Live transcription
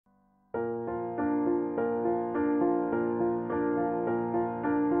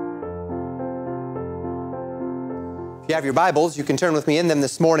you have your Bibles, you can turn with me in them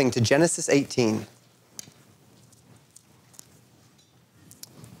this morning to Genesis 18.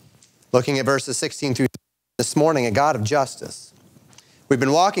 Looking at verses 16 through this morning, a God of justice. We've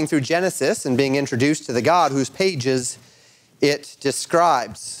been walking through Genesis and being introduced to the God whose pages it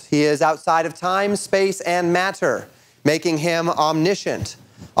describes. He is outside of time, space, and matter, making him omniscient,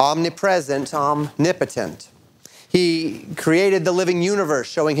 omnipresent, omnipotent. He created the living universe,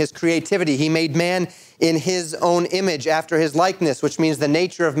 showing his creativity. He made man in his own image, after his likeness, which means the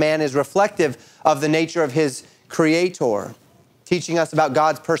nature of man is reflective of the nature of his creator, teaching us about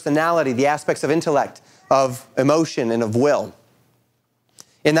God's personality, the aspects of intellect, of emotion, and of will.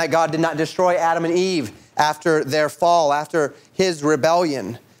 In that God did not destroy Adam and Eve after their fall, after his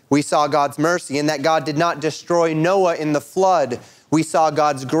rebellion, we saw God's mercy. In that God did not destroy Noah in the flood, we saw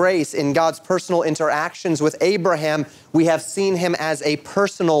God's grace. In God's personal interactions with Abraham, we have seen him as a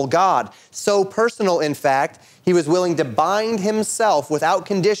personal God. So personal, in fact, he was willing to bind himself without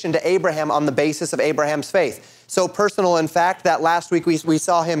condition to Abraham on the basis of Abraham's faith. So personal, in fact, that last week we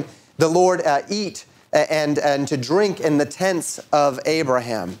saw him, the Lord, eat and to drink in the tents of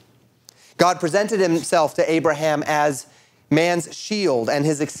Abraham. God presented himself to Abraham as man's shield and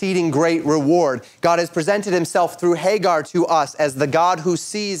his exceeding great reward. God has presented himself through Hagar to us as the God who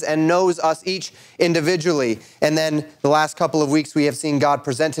sees and knows us each individually. And then the last couple of weeks we have seen God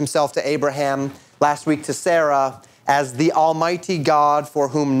present himself to Abraham, last week to Sarah, as the Almighty God for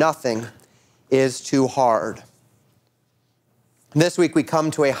whom nothing is too hard. This week we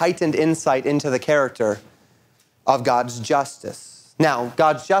come to a heightened insight into the character of God's justice. Now,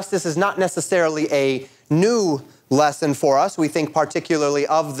 God's justice is not necessarily a new lesson for us. We think particularly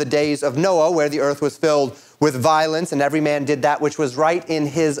of the days of Noah, where the earth was filled with violence and every man did that which was right in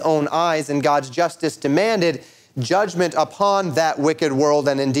his own eyes, and God's justice demanded judgment upon that wicked world,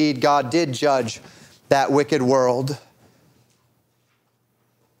 and indeed God did judge that wicked world,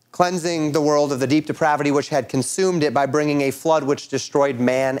 cleansing the world of the deep depravity which had consumed it by bringing a flood which destroyed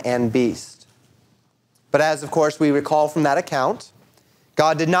man and beast. But as, of course, we recall from that account,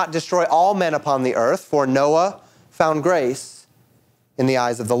 God did not destroy all men upon the earth, for Noah found grace in the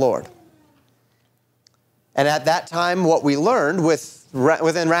eyes of the Lord. And at that time, what we learned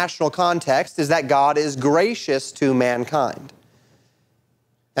within rational context is that God is gracious to mankind.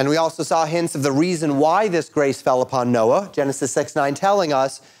 And we also saw hints of the reason why this grace fell upon Noah, Genesis 6:9 telling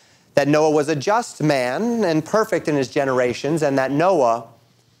us that Noah was a just man and perfect in his generations, and that Noah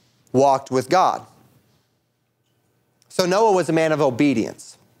walked with God. So Noah was a man of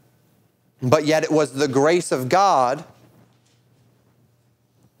obedience. But yet it was the grace of God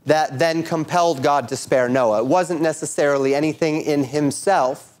that then compelled God to spare Noah. It wasn't necessarily anything in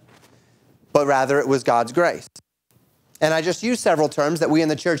himself, but rather it was God's grace. And I just used several terms that we in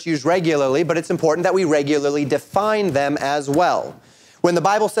the church use regularly, but it's important that we regularly define them as well. When the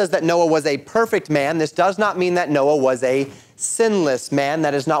Bible says that Noah was a perfect man, this does not mean that Noah was a sinless man.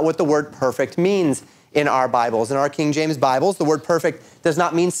 That is not what the word perfect means in our Bibles. In our King James Bibles, the word perfect does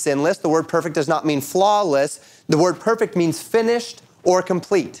not mean sinless. The word perfect does not mean flawless. The word perfect means finished or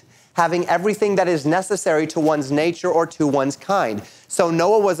complete, having everything that is necessary to one's nature or to one's kind. So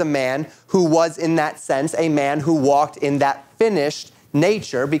Noah was a man who was, in that sense, a man who walked in that finished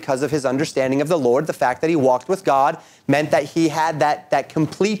nature because of his understanding of the Lord. The fact that he walked with God meant that he had that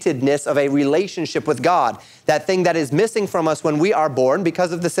completedness of a relationship with God. That thing that is missing from us when we are born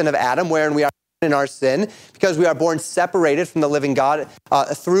because of the sin of Adam, wherein we are in our sin, because we are born separated from the living God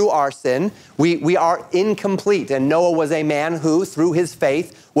through our sin, we are incomplete. And Noah was a man who, through his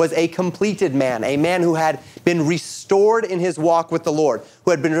faith, was a completed man, a man who had been restored in his walk with the Lord,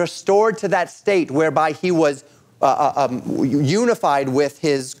 who had been restored to that state whereby he was unified with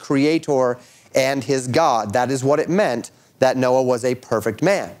his Creator and his God. That is what it meant that Noah was a perfect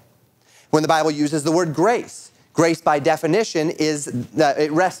man. When the Bible uses the word grace, grace, by definition,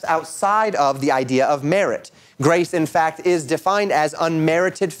 it rests outside of the idea of merit. Grace, in fact, is defined as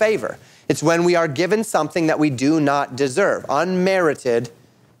unmerited favor. It's when we are given something that we do not deserve. Unmerited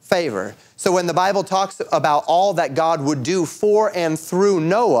favor. So when the Bible talks about all that God would do for and through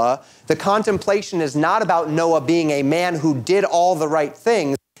Noah, the contemplation is not about Noah being a man who did all the right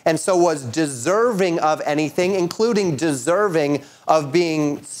things and so was deserving of anything, including deserving of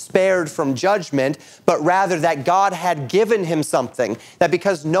being spared from judgment, but rather that God had given him something, that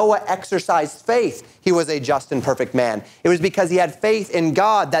because Noah exercised faith, he was a just and perfect man. It was because he had faith in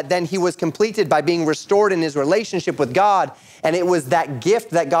God that then he was completed by being restored in his relationship with God, and it was that gift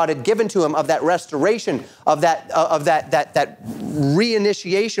that God had given to him of that restoration, of that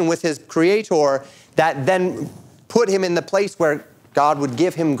reinitiation with his Creator that then put him in the place where God would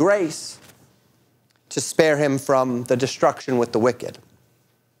give him grace to spare him from the destruction with the wicked.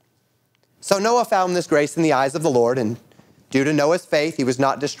 So Noah found this grace in the eyes of the Lord, and due to Noah's faith, he was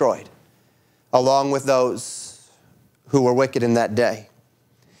not destroyed, along with those who were wicked in that day.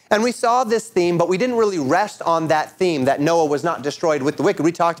 And we saw this theme, but we didn't really rest on that theme, that Noah was not destroyed with the wicked.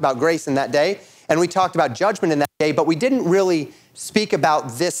 We talked about grace in that day, and we talked about judgment in that day, but we didn't really speak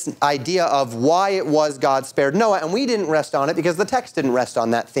about this idea of why it was God spared Noah, and we didn't rest on it because the text didn't rest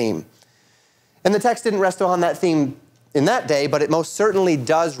on that theme. And the text didn't rest on that theme in that day, but it most certainly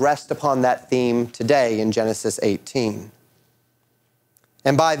does rest upon that theme today in Genesis 18.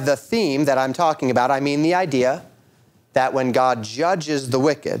 And by the theme that I'm talking about, I mean the idea that when God judges the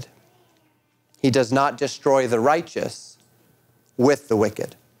wicked, he does not destroy the righteous with the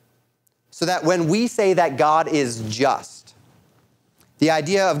wicked. So that when we say that God is just, the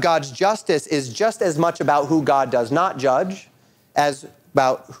idea of God's justice is just as much about who God does not judge as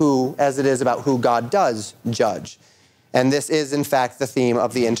it is about who God does judge. And this is, in fact, the theme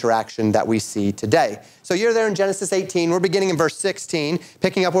of the interaction that we see today. So you're there in Genesis 18. We're beginning in verse 16,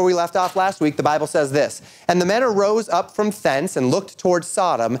 picking up where we left off last week. The Bible says this, "And the men arose up from thence and looked toward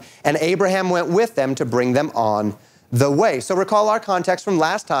Sodom, and Abraham went with them to bring them on the way." So recall our context from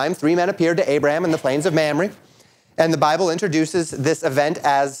last time. 3 men appeared to Abraham in the plains of Mamre, and the Bible introduces this event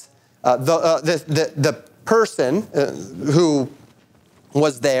as the person who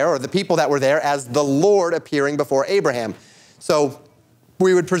was there, or the people that were there, as the Lord appearing before Abraham. So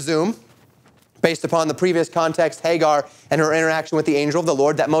we would presume, based upon the previous context, Hagar and her interaction with the angel of the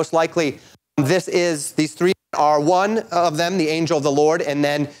Lord, that most likely these 3 are one of them, the angel of the Lord, and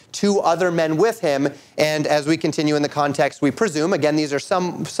then 2 other men with him. And as we continue in the context, we presume, again, these are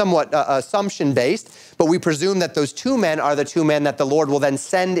somewhat assumption-based, but we presume that those 2 men are the 2 men that the Lord will then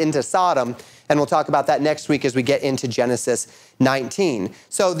send into Sodom. And we'll talk about that next week as we get into Genesis 19.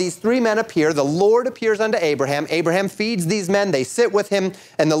 So these 3 men appear. The Lord appears unto Abraham. Abraham feeds these men. They sit with him.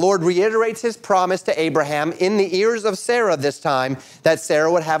 And the Lord reiterates his promise to Abraham in the ears of Sarah this time, that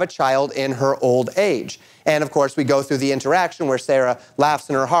Sarah would have a child in her old age. And of course, we go through the interaction where Sarah laughs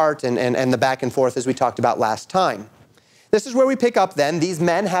in her heart and the back and forth as we talked about last time. This is where we pick up then. These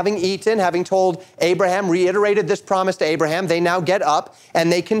men, having eaten, having told Abraham, reiterated this promise to Abraham, they now get up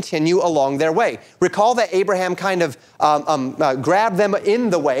and they continue along their way. Recall that Abraham kind of grabbed them in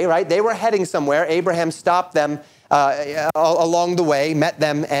the way, right? They were heading somewhere. Abraham stopped them along the way, met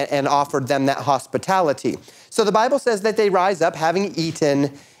them, and offered them that hospitality. So the Bible says that they rise up, having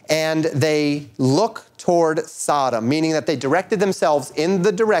eaten, and they look toward Sodom, meaning that they directed themselves in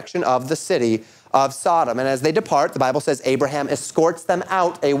the direction of the city of Sodom. And as they depart, the Bible says Abraham escorts them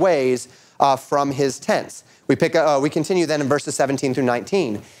out a ways from his tents. We continue then in verses 17 through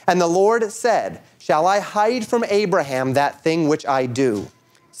 19. "And the Lord said, Shall I hide from Abraham that thing which I do,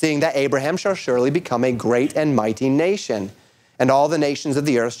 seeing that Abraham shall surely become a great and mighty nation, and all the nations of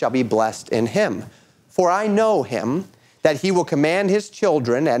the earth shall be blessed in him? For I know him, that he will command his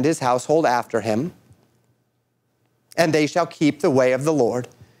children and his household after him, and they shall keep the way of the Lord,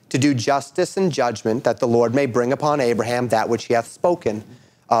 to do justice and judgment, that the Lord may bring upon Abraham that which he hath spoken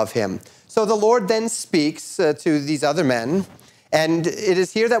of him." So the Lord then speaks to these other men, and it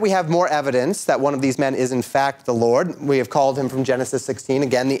is here that we have more evidence that one of these men is in fact the Lord. We have called him from Genesis 16,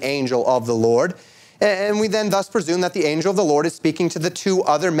 again, the angel of the Lord. And we then thus presume that the angel of the Lord is speaking to the 2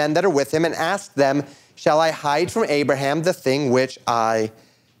 other men that are with him and asks them, "Shall I hide from Abraham the thing which I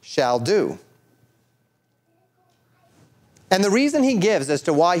shall do?" And the reason he gives as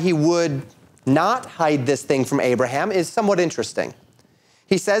to why he would not hide this thing from Abraham is somewhat interesting.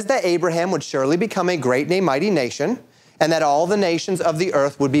 He says that Abraham would surely become a great and a mighty nation, and that all the nations of the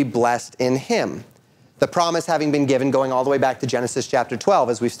earth would be blessed in him. The promise having been given going all the way back to Genesis chapter 12,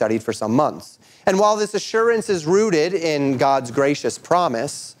 as we've studied for some months. And while this assurance is rooted in God's gracious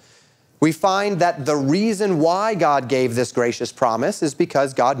promise, we find that the reason why God gave this gracious promise is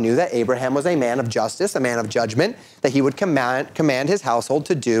because God knew that Abraham was a man of justice, a man of judgment, that he would command his household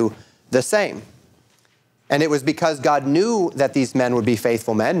to do the same. And it was because God knew that these men would be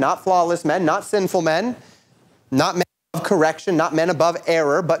faithful men, not flawless men, not sinful men, not men of correction, not men above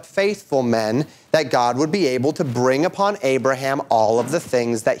error, but faithful men, that God would be able to bring upon Abraham all of the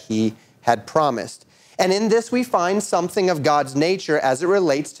things that he had promised. And in this we find something of God's nature as it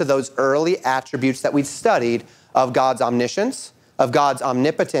relates to those early attributes that we studied of God's omniscience, of God's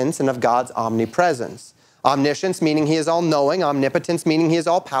omnipotence, and of God's omnipresence. Omniscience meaning he is all-knowing, omnipotence meaning he is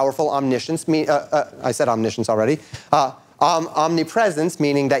all-powerful, I said omniscience already. Omnipresence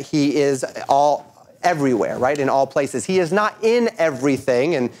meaning that he is everywhere, right? In all places. He is not in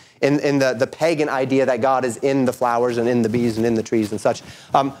everything, and in the pagan idea that God is in the flowers and in the bees and in the trees and such.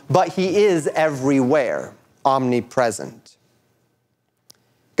 But he is everywhere, omnipresent.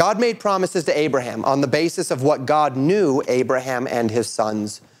 God made promises to Abraham on the basis of what God knew Abraham and his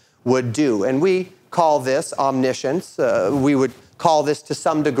sons would do. And we call this omniscience. We would call this to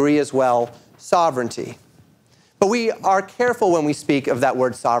some degree as well sovereignty. But we are careful when we speak of that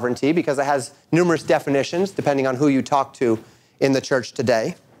word sovereignty because it has numerous definitions depending on who you talk to in the church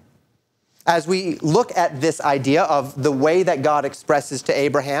today. As we look at this idea of the way that God expresses to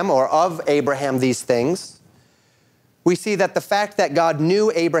Abraham or of Abraham these things, we see that the fact that God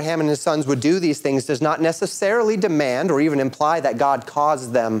knew Abraham and his sons would do these things does not necessarily demand or even imply that God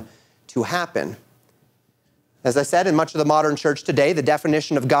caused them to happen. As I said, in much of the modern church today, the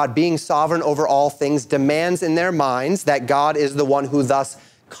definition of God being sovereign over all things demands in their minds that God is the one who thus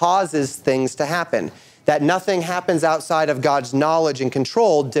causes things to happen. That nothing happens outside of God's knowledge and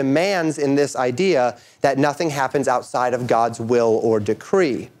control demands in this idea that nothing happens outside of God's will or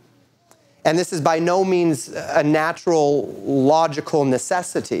decree. And this is by no means a natural, logical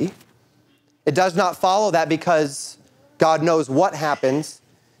necessity. It does not follow that because God knows what happens,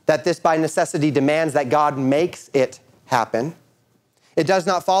 that this by necessity demands that God makes it happen. It does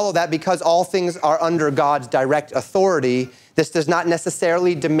not follow that because all things are under God's direct authority, this does not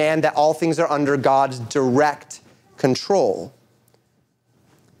necessarily demand that all things are under God's direct control.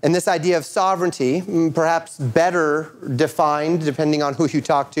 And this idea of sovereignty, perhaps better defined, depending on who you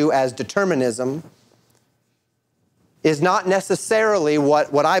talk to, as determinism, is not necessarily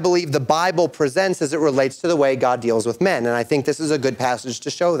what I believe the Bible presents as it relates to the way God deals with men. And I think this is a good passage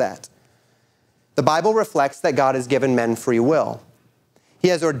to show that. The Bible reflects that God has given men free will. He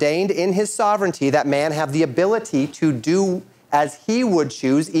has ordained in his sovereignty that man have the ability to do as he would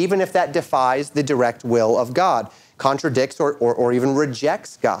choose, even if that defies the direct will of God, contradicts or even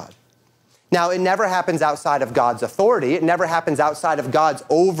rejects God. Now, it never happens outside of God's authority. It never happens outside of God's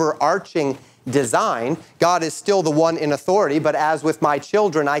overarching design. God is still the one in authority, but as with my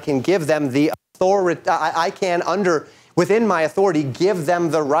children, I can give them the authority. I can, within my authority, give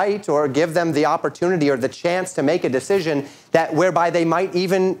them the right or give them the opportunity or the chance to make a decision that whereby they might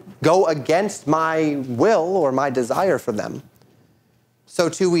even go against my will or my desire for them. So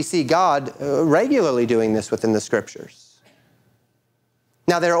too we see God regularly doing this within the Scriptures.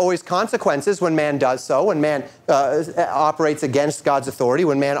 Now, there are always consequences when man does so, when man operates against God's authority,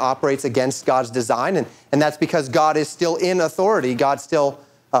 when man operates against God's design, and that's because God is still in authority. God still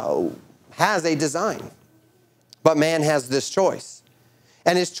has a design. But man has this choice.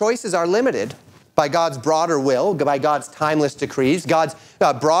 And his choices are limited by God's broader will, by God's timeless decrees. God's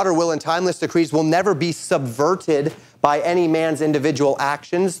broader will and timeless decrees will never be subverted by any man's individual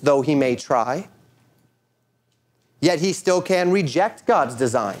actions, though he may try. Yet he still can reject God's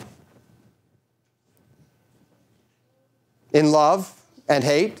design. In love and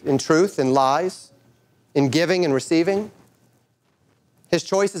hate, in truth and lies, in giving and receiving. His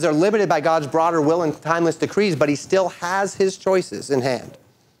choices are limited by God's broader will and timeless decrees, but he still has his choices in hand.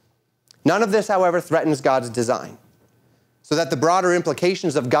 None of this, however, threatens God's design, so that the broader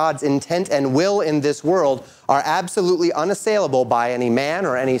implications of God's intent and will in this world are absolutely unassailable by any man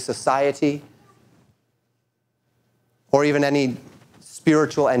or any society or even any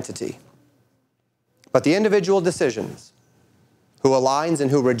spiritual entity. But the individual decisions, who aligns and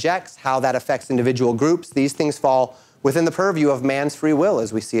who rejects, how that affects individual groups, these things fall within the purview of man's free will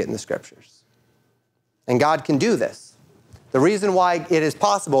as we see it in the Scriptures. And God can do this. The reason why it is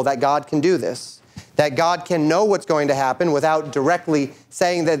possible that God can do this, that God can know what's going to happen without directly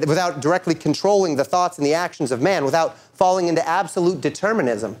saying that, without directly controlling the thoughts and the actions of man, without falling into absolute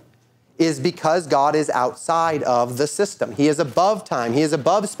determinism, is because God is outside of the system. He is above time. He is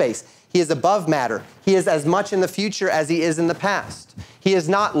above space. He is above matter. He is as much in the future as he is in the past. He is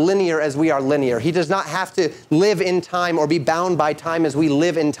not linear as we are linear. He does not have to live in time or be bound by time as we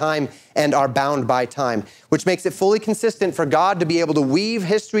live in time and are bound by time, which makes it fully consistent for God to be able to weave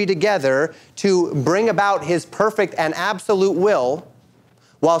history together to bring about his perfect and absolute will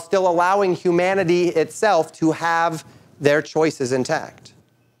while still allowing humanity itself to have their choices intact,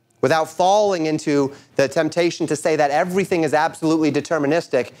 without falling into the temptation to say that everything is absolutely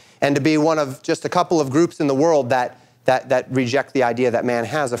deterministic and to be one of just a couple of groups in the world that reject the idea that man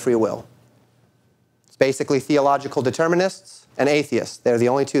has a free will. It's basically theological determinists and atheists. They're the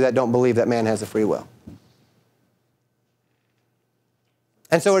only two that don't believe that man has a free will.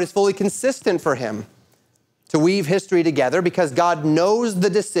 And so it is fully consistent for him to weave history together because God knows the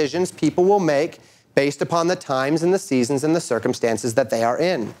decisions people will make based upon the times and the seasons and the circumstances that they are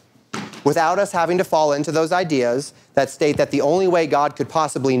in. without us having to fall into those ideas that state that the only way God could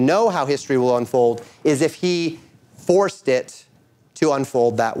possibly know how history will unfold is if he forced it to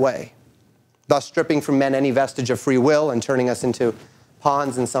unfold that way, thus stripping from men any vestige of free will and turning us into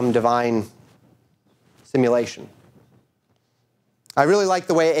pawns in some divine simulation. I really like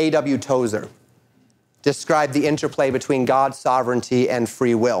the way A.W. Tozer described the interplay between God's sovereignty and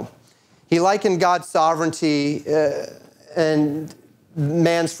free will. He likened God's sovereignty and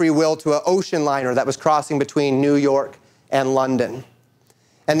man's free will to an ocean liner that was crossing between New York and London.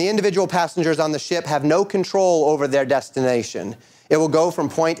 And the individual passengers on the ship have no control over their destination. It will go from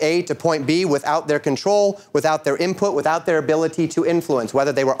point A to point B without their control, without their input, without their ability to influence.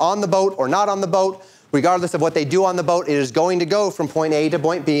 Whether they were on the boat or not on the boat, regardless of what they do on the boat, it is going to go from point A to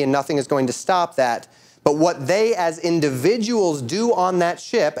point B, and nothing is going to stop that. But what they as individuals do on that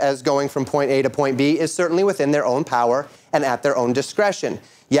ship as going from point A to point B is certainly within their own power and at their own discretion.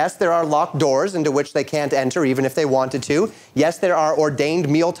 Yes, there are locked doors into which they can't enter even if they wanted to. Yes, there are ordained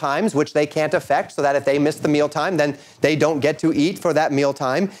meal times which they can't affect, so that if they miss the meal time, then they don't get to eat for that meal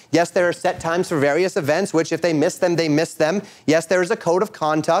time. Yes, there are set times for various events which if they miss them, they miss them. Yes, there is a code of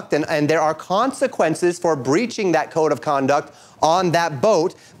conduct and there are consequences for breaching that code of conduct on that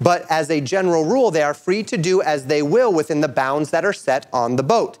boat, but as a general rule, they are free to do as they will within the bounds that are set on the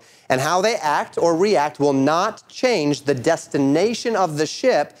boat. And how they act or react will not change the destination of the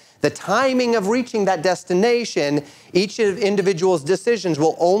ship, the timing of reaching that destination. Each individual's decisions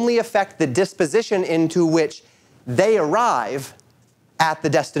will only affect the disposition into which they arrive at the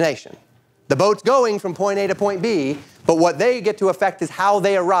destination. The boat's going from point A to point B, but what they get to affect is how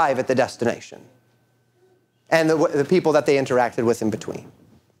they arrive at the destination and the people that they interacted with in between.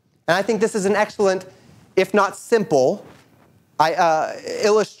 And I think this is an excellent, if not simple,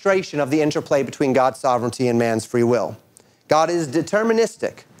 illustration of the interplay between God's sovereignty and man's free will. God is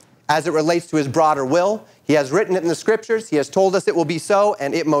deterministic as it relates to his broader will. He has written it in the scriptures. He has told us it will be so,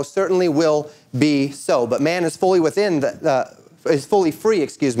 and it most certainly will be so. But man is fully free,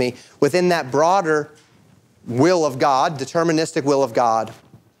 within that broader will of God, deterministic will of God,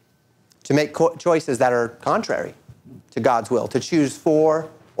 to make choices that are contrary to God's will, to choose for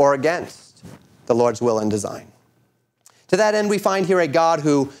or against the Lord's will and design. To that end, we find here a God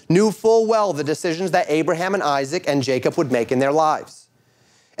who knew full well the decisions that Abraham and Isaac and Jacob would make in their lives.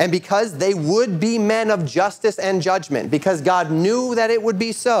 And because they would be men of justice and judgment, because God knew that it would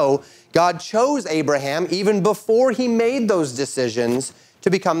be so, God chose Abraham even before he made those decisions to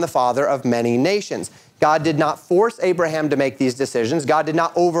become the father of many nations. God did not force Abraham to make these decisions. God did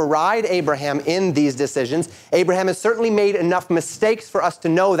not override Abraham in these decisions. Abraham has certainly made enough mistakes for us to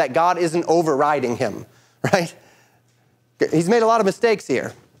know that God isn't overriding him, right? He's made a lot of mistakes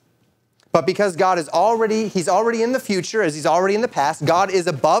here. But because God is he's already in the future as he's already in the past, God is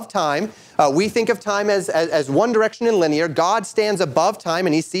above time. We think of time as one direction and linear. God stands above time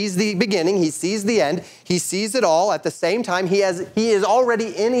and he sees the beginning, he sees the end, he sees it all at the same time. He is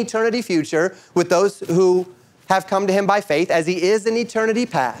already in eternity future with those who have come to him by faith as he is in eternity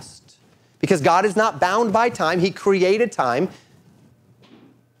past. Because God is not bound by time. He created time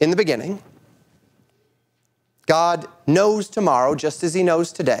in the beginning. God knows tomorrow just as he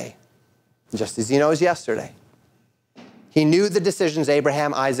knows today, just as he knows yesterday. He knew the decisions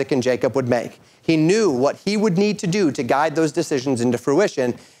Abraham, Isaac, and Jacob would make. He knew what he would need to do to guide those decisions into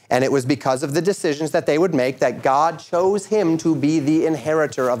fruition, and it was because of the decisions that they would make that God chose him to be the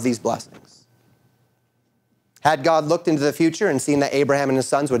inheritor of these blessings. Had God looked into the future and seen that Abraham and his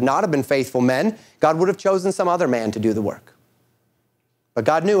sons would not have been faithful men, God would have chosen some other man to do the work. But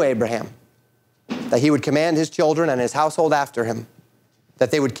God knew Abraham, that he would command his children and his household after him,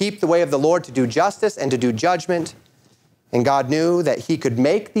 that they would keep the way of the Lord to do justice and to do judgment. And God knew that he could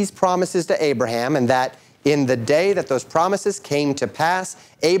make these promises to Abraham and that in the day that those promises came to pass,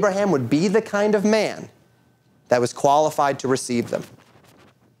 Abraham would be the kind of man that was qualified to receive them.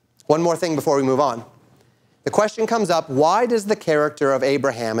 One more thing before we move on. The question comes up, why does the character of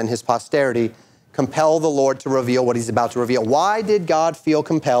Abraham and his posterity compel the Lord to reveal what he's about to reveal? Why did God feel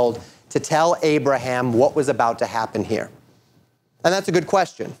compelled to tell Abraham what was about to happen here? And that's a good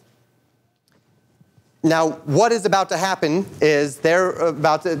question. Now, what is about to happen is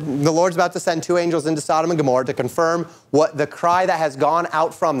the Lord's about to send two angels into Sodom and Gomorrah to confirm what the cry that has gone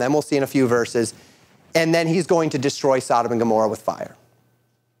out from them. We'll see in a few verses. And then he's going to destroy Sodom and Gomorrah with fire.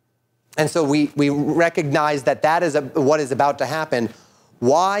 And so we recognize that is what is about to happen.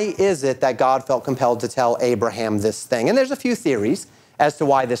 Why is it that God felt compelled to tell Abraham this thing? And there's a few theories as to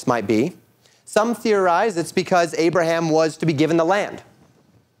why this might be. Some theorize it's because Abraham was to be given the land.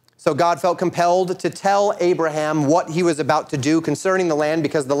 So God felt compelled to tell Abraham what he was about to do concerning the land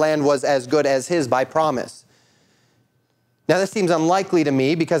because the land was as good as his by promise. Now this seems unlikely to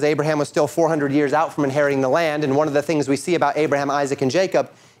me because Abraham was still 400 years out from inheriting the land, and one of the things we see about Abraham, Isaac, and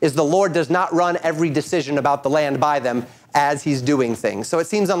Jacob is the Lord does not run every decision about the land by them as he's doing things. So it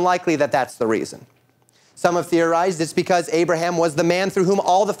seems unlikely that that's the reason. Some have theorized it's because Abraham was the man through whom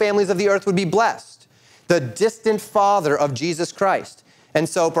all the families of the earth would be blessed, the distant father of Jesus Christ. And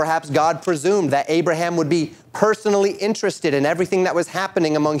so perhaps God presumed that Abraham would be personally interested in everything that was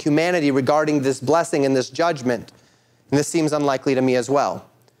happening among humanity regarding this blessing and this judgment. And this seems unlikely to me as well,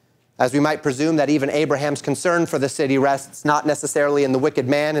 as we might presume that even Abraham's concern for the city rests not necessarily in the wicked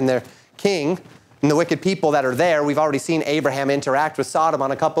man and their king and the wicked people that are there. We've already seen Abraham interact with Sodom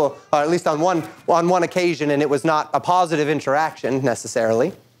on at least on one occasion, and it was not a positive interaction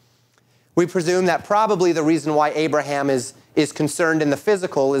necessarily. We presume that probably the reason why Abraham is concerned in the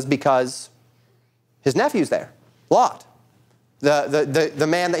physical is because his nephew's there, Lot. The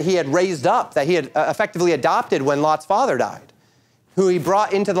man that he had raised up, that he had effectively adopted when Lot's father died, who he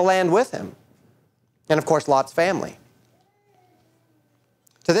brought into the land with him. And of course, Lot's family.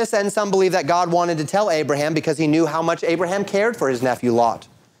 To this end, some believe that God wanted to tell Abraham because he knew how much Abraham cared for his nephew Lot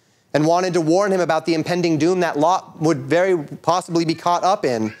and wanted to warn him about the impending doom that Lot would very possibly be caught up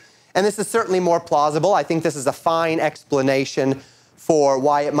in. And this is certainly more plausible. I think this is a fine explanation for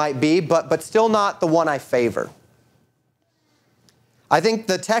why it might be, but still not the one I favor. I think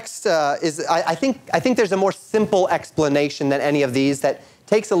the text I think there's a more simple explanation than any of these that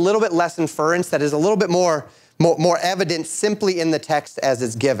takes a little bit less inference, that is a little bit more evident simply in the text as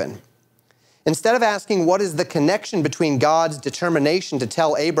it's given. Instead of asking what is the connection between God's determination to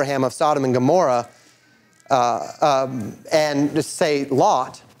tell Abraham of Sodom and Gomorrah and just say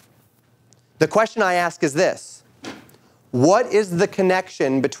Lot, the question I ask is this: what is the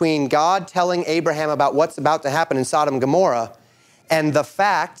connection between God telling Abraham about what's about to happen in Sodom and Gomorrah and the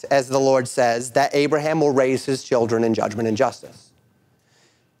fact, as the Lord says, that Abraham will raise his children in judgment and justice?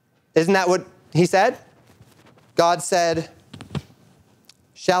 Isn't that what he said? God said,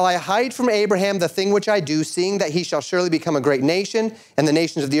 "Shall I hide from Abraham the thing which I do, seeing that he shall surely become a great nation, and the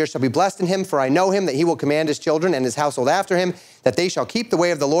nations of the earth shall be blessed in him? For I know him, that he will command his children and his household after him, that they shall keep the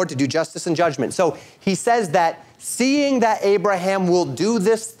way of the Lord to do justice and judgment." So he says that seeing that Abraham will do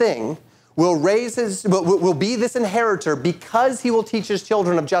this thing, will be this inheritor because he will teach his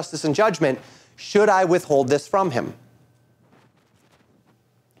children of justice and judgment, should I withhold this from him?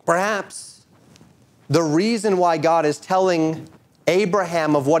 Perhaps the reason why God is telling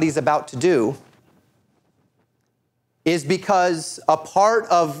Abraham of what he's about to do is because a part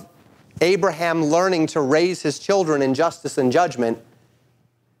of Abraham learning to raise his children in justice and judgment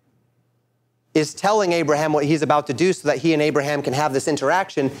is telling Abraham what he's about to do so that he and Abraham can have this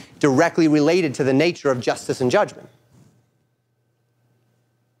interaction directly related to the nature of justice and judgment.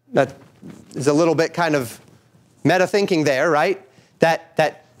 That is a little bit kind of meta thinking there, right?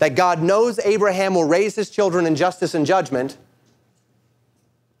 That God knows Abraham will raise his children in justice and judgment,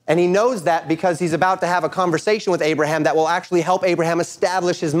 and he knows that because he's about to have a conversation with Abraham that will actually help Abraham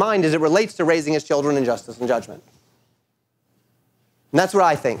establish his mind as it relates to raising his children in justice and judgment. And that's what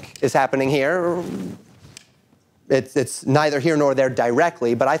I think is happening here. It's neither here nor there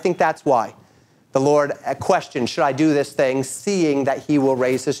directly, but I think that's why the Lord questioned, should I do this thing, seeing that he will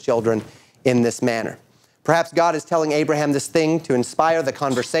raise his children in this manner? Perhaps God is telling Abraham this thing to inspire the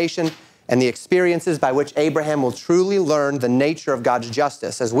conversation and the experiences by which Abraham will truly learn the nature of God's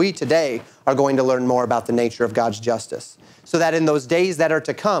justice, as we today are going to learn more about the nature of God's justice. So that in those days that are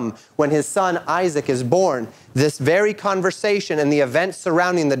to come, when his son Isaac is born, this very conversation and the events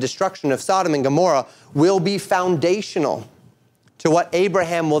surrounding the destruction of Sodom and Gomorrah will be foundational to what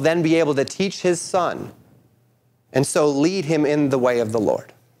Abraham will then be able to teach his son, and so lead him in the way of the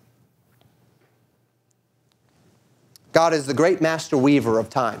Lord. God is the great master weaver of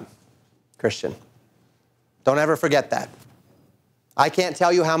time, Christian. Don't ever forget that. I can't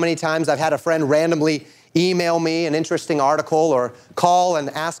tell you how many times I've had a friend randomly email me an interesting article or call and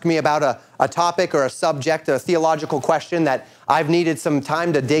ask me about a topic or a subject, a theological question that I've needed some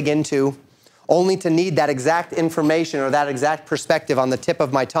time to dig into, only to need that exact information or that exact perspective on the tip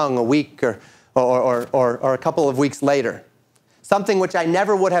of my tongue a week or a couple of weeks later. Something which I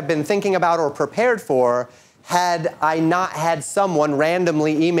never would have been thinking about or prepared for had I not had someone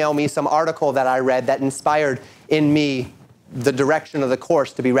randomly email me some article that I read that inspired in me the direction of the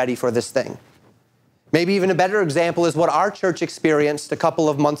course to be ready for this thing. Maybe even a better example is what our church experienced a couple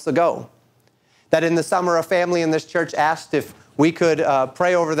of months ago. That in the summer, a family in this church asked if we could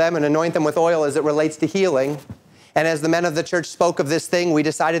pray over them and anoint them with oil as it relates to healing. And as the men of the church spoke of this thing, we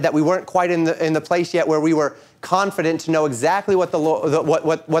decided that we weren't quite in the place yet where we were confident to know exactly what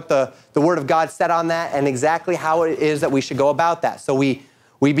the Word of God said on that and exactly how it is that we should go about that. So we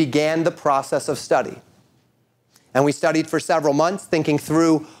began the process of study. And we studied for several months, thinking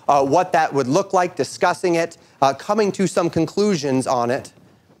through what that would look like, discussing it, coming to some conclusions on it.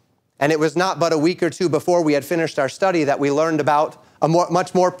 And it was not but a week or two before we had finished our study that we learned about a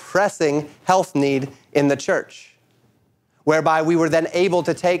much more pressing health need in the church, whereby we were then able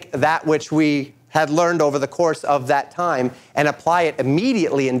to take that which we had learned over the course of that time and apply it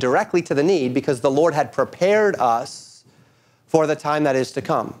immediately and directly to the need, because the Lord had prepared us for the time that is to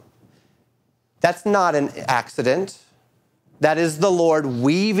come. That's not an accident. That is the Lord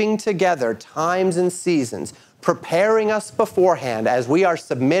weaving together times and seasons, preparing us beforehand as we are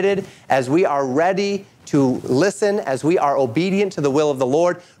submitted, as we are ready to listen, as we are obedient to the will of the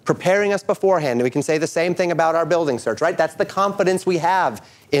Lord, preparing us beforehand. And we can say the same thing about our building search, right? That's the confidence we have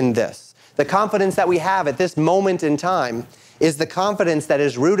in this. The confidence that we have at this moment in time is the confidence that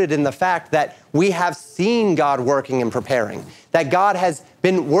is rooted in the fact that we have seen God working and preparing, that God has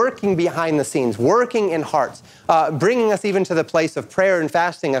been working behind the scenes, working in hearts, bringing us even to the place of prayer and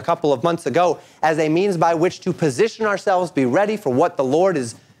fasting a couple of months ago as a means by which to position ourselves, be ready for what the Lord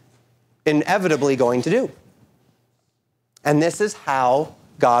is inevitably going to do. And this is how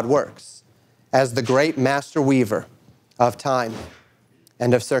God works, as the great master weaver of time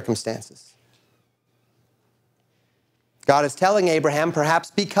and of circumstances. God is telling Abraham,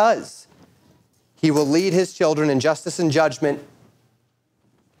 perhaps because he will lead his children in justice and judgment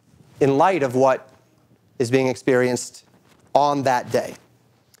in light of what is being experienced on that day.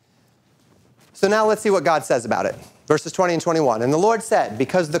 So now let's see what God says about it. Verses 20 and 21. And the Lord said,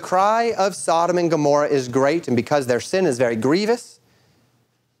 because the cry of Sodom and Gomorrah is great, and because their sin is very grievous,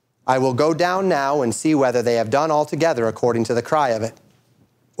 I will go down now and see whether they have done altogether according to the cry of it,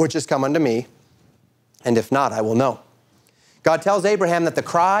 which has come unto me, and if not, I will know. God tells Abraham that the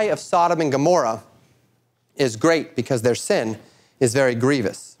cry of Sodom and Gomorrah is great because their sin is very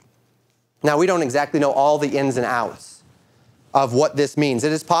grievous. Now, we don't exactly know all the ins and outs of what this means.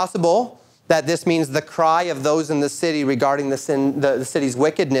 It is possible that this means the cry of those in the city regarding the city's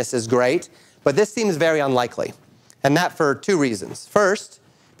wickedness is great, but this seems very unlikely, and that for two reasons. First,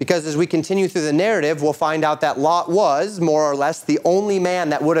 because as we continue through the narrative, we'll find out that Lot was, more or less, the only man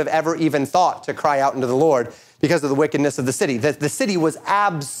that would have ever even thought to cry out unto the Lord because of the wickedness of the city. The city was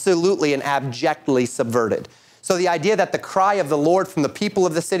absolutely and abjectly subverted. So the idea that the cry of the Lord from the people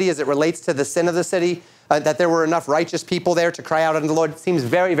of the city as it relates to the sin of the city, that there were enough righteous people there to cry out unto the Lord, seems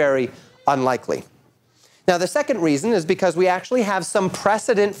very, very unlikely. Now, the second reason is because we actually have some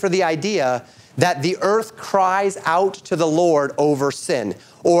precedent for the idea that the earth cries out to the Lord over sin,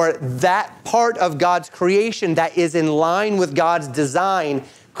 or that part of God's creation that is in line with God's design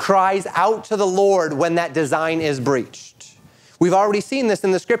cries out to the Lord when that design is breached. We've already seen this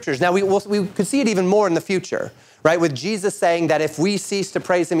in the scriptures. Now, we could see it even more in the future, right? With Jesus saying that if we cease to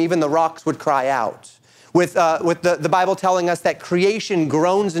praise him, even the rocks would cry out. With the Bible telling us that creation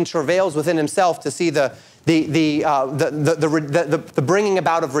groans and travails within himself to see the bringing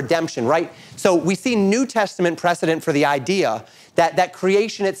about of redemption, right? So we see New Testament precedent for the idea that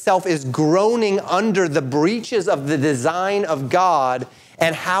creation itself is groaning under the breaches of the design of God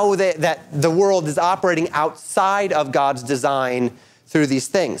and how that the world is operating outside of God's design through these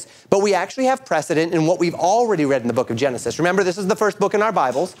things. But we actually have precedent in what we've already read in the book of Genesis. Remember, this is the first book in our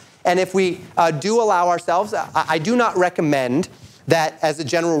Bibles, and if we do allow ourselves, I do not recommend that as a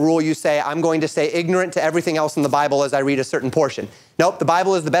general rule you say, I'm going to stay ignorant to everything else in the Bible as I read a certain portion. Nope, the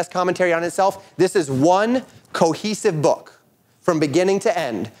Bible is the best commentary on itself. This is one cohesive book from beginning to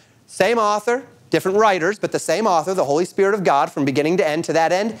end. Same author, different writers, but the same author, the Holy Spirit of God, from beginning to end. To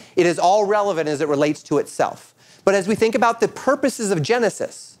that end, it is all relevant as it relates to itself. But as we think about the purposes of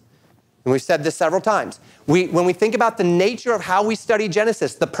Genesis, and we've said this several times, when we think about the nature of how we study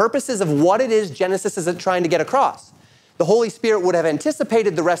Genesis, the purposes of what it is Genesis is trying to get across, the Holy Spirit would have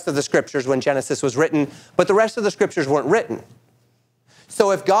anticipated the rest of the scriptures when Genesis was written, but the rest of the scriptures weren't written.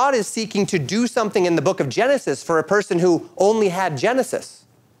 So if God is seeking to do something in the book of Genesis for a person who only had Genesis,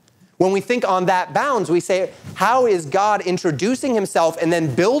 when we think on that bounds, we say, how is God introducing himself and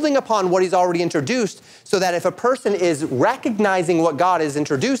then building upon what he's already introduced so that if a person is recognizing what God is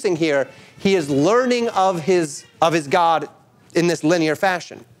introducing here, he is learning of his God in this linear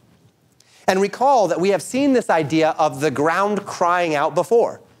fashion. And recall that we have seen this idea of the ground crying out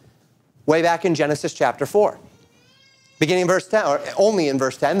before, way back in Genesis chapter 4. Beginning in verse 10, or only in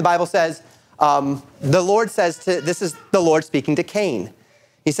verse 10, the Bible says, the Lord says this is the Lord speaking to Cain.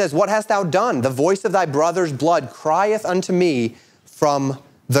 He says, "What hast thou done? The voice of thy brother's blood crieth unto me from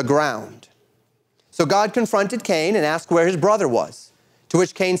the ground." So God confronted Cain and asked where his brother was, to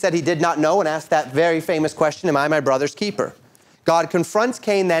which Cain said he did not know and asked that very famous question, "Am I my brother's keeper?" God confronts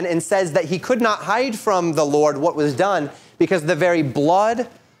Cain then and says that he could not hide from the Lord what was done because the very blood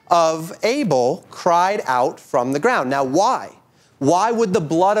of Abel cried out from the ground. Now, why? Why would the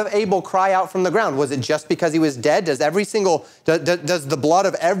blood of Abel cry out from the ground? Was it just because he was dead? Does the blood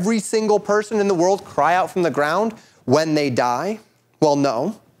of every single person in the world cry out from the ground when they die? Well,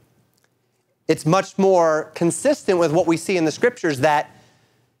 no. It's much more consistent with what we see in the scriptures that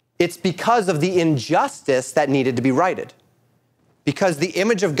it's because of the injustice that needed to be righted. Because the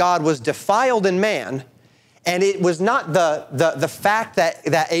image of God was defiled in man, and it was not the fact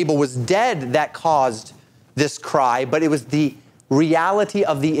that Abel was dead that caused this cry, but it was the reality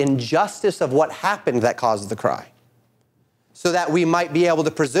of the injustice of what happened that caused the cry. So that we might be able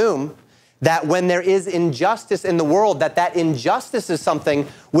to presume that when there is injustice in the world, that injustice is something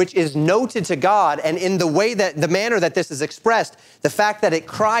which is noted to God, and in the manner that this is expressed, the fact that it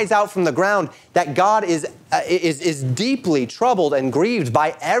cries out from the ground, that God is deeply troubled and grieved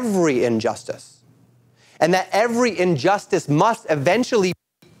by every injustice. And that every injustice must eventually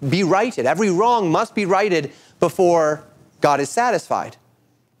be righted. Every wrong must be righted before God is satisfied.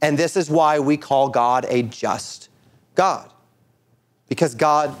 And this is why we call God a just God. Because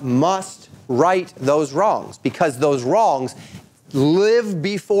God must right those wrongs. Because those wrongs live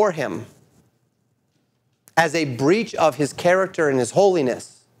before him as a breach of his character and his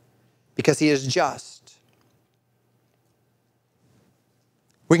holiness. Because he is just.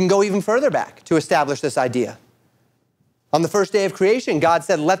 We can go even further back to establish this idea. On the first day of creation, God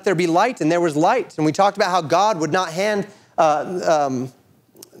said, "Let there be light," and there was light. And we talked about how God would not hang the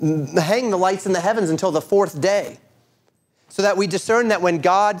lights in the heavens until the fourth day. So that we discern that when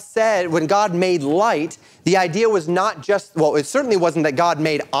God made light, the idea was not just, well, it certainly wasn't that God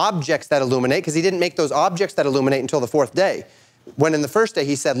made objects that illuminate, because he didn't make those objects that illuminate until the fourth day, when in the first day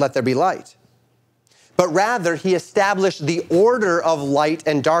he said, "Let there be light." But rather, he established the order of light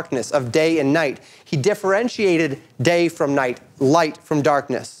and darkness, of day and night. He differentiated day from night, light from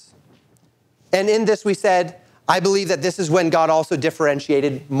darkness. And in this we said, I believe that this is when God also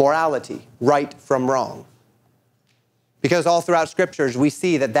differentiated morality, right from wrong. Because all throughout scriptures, we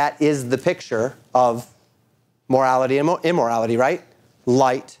see that is the picture of morality and immorality, right?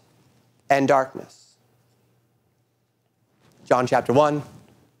 Light and darkness. John chapter 1,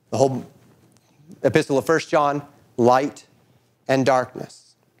 the whole epistle of 1 John, light and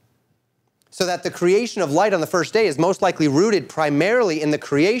darkness. So that the creation of light on the first day is most likely rooted primarily in the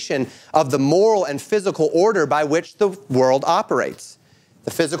creation of the moral and physical order by which the world operates.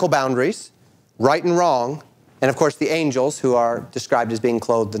 The physical boundaries, right and wrong, and of course the angels who are described as being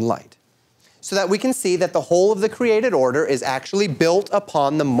clothed in light. So that we can see that the whole of the created order is actually built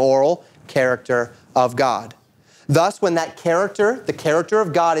upon the moral character of God. Thus, when that character, the character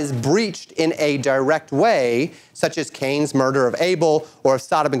of God, is breached in a direct way, such as Cain's murder of Abel or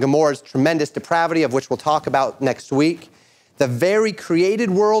Sodom and Gomorrah's tremendous depravity, of which we'll talk about next week, the very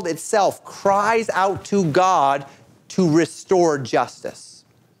created world itself cries out to God to restore justice.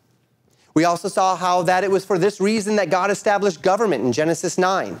 We also saw how that it was for this reason that God established government in Genesis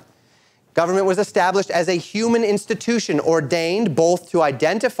 9. Government was established as a human institution ordained both to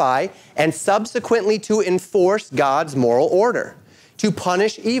identify and subsequently to enforce God's moral order, to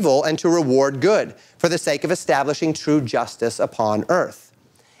punish evil and to reward good for the sake of establishing true justice upon earth.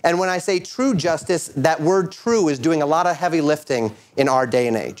 And when I say true justice, that word true is doing a lot of heavy lifting in our day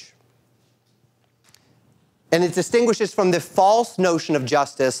and age. And it distinguishes from the false notion of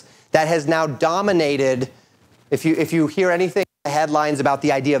justice that has now dominated. If you hear anything in the headlines about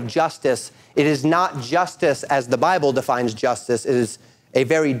the idea of justice, it is not justice as the Bible defines justice. It is a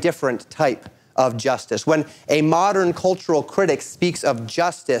very different type of justice. When a modern cultural critic speaks of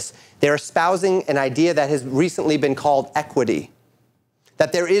justice, they're espousing an idea that has recently been called equity.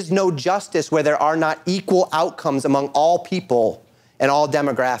 That there is no justice where there are not equal outcomes among all people and all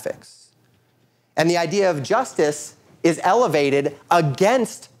demographics. And the idea of justice is elevated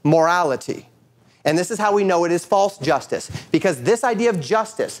against morality. And this is how we know it is false justice. Because this idea of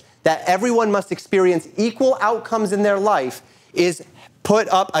justice, that everyone must experience equal outcomes in their life, is put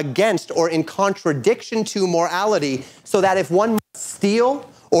up against or in contradiction to morality, so that if one must steal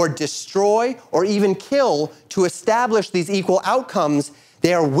or destroy or even kill to establish these equal outcomes,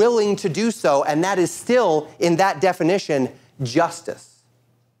 they are willing to do so, and that is still, in that definition, justice.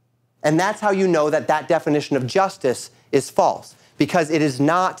 And that's how you know that that definition of justice is false, because it is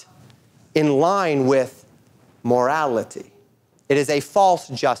not in line with morality. It is a false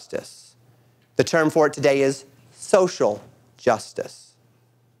justice. The term for it today is social justice.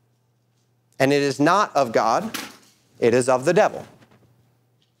 And it is not of God, it is of the devil.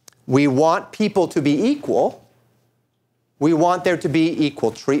 We want people to be equal. We want there to be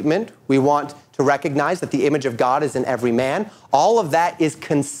equal treatment. We want to recognize that the image of God is in every man. All of that is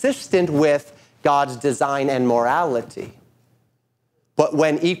consistent with God's design and morality. But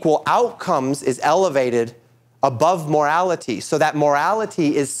when equal outcomes is elevated above morality, so that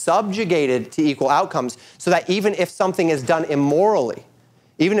morality is subjugated to equal outcomes, so that even if something is done immorally,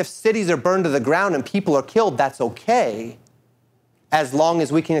 even if cities are burned to the ground and people are killed, that's okay, as long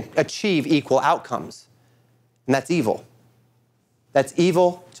as we can achieve equal outcomes. And that's evil. That's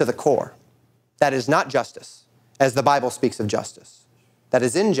evil to the core. That is not justice, as the Bible speaks of justice. That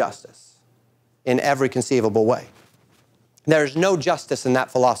is injustice in every conceivable way. There is no justice in that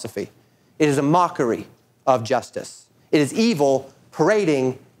philosophy. It is a mockery of justice. It is evil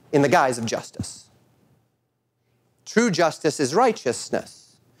parading in the guise of justice. True justice is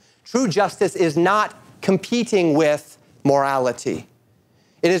righteousness. True justice is not competing with morality.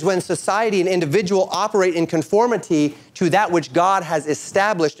 It is when society and individual operate in conformity to that which God has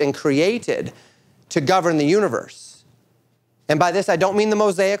established and created to govern the universe. And by this, I don't mean the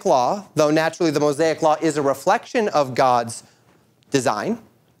Mosaic Law, though naturally the Mosaic Law is a reflection of God's design.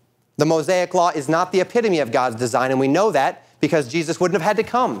 The Mosaic Law is not the epitome of God's design, and we know that because Jesus wouldn't have had to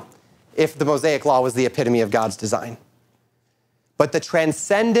come if the Mosaic Law was the epitome of God's design. But the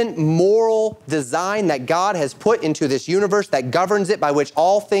transcendent moral design that God has put into this universe that governs it, by which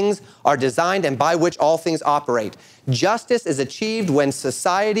all things are designed and by which all things operate. Justice is achieved when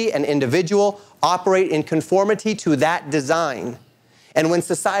society and individual operate in conformity to that design. And when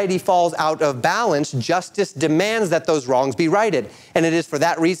society falls out of balance, justice demands that those wrongs be righted. And it is for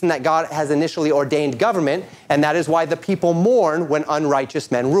that reason that God has initially ordained government, and that is why the people mourn when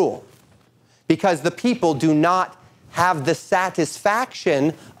unrighteous men rule. Because the people do not have the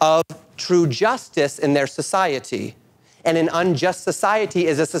satisfaction of true justice in their society. And an unjust society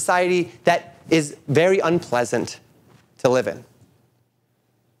is a society that is very unpleasant to live in.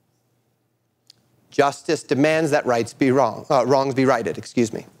 Justice demands that wrongs be righted,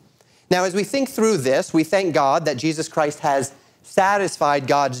 Now, as we think through this, we thank God that Jesus Christ has satisfied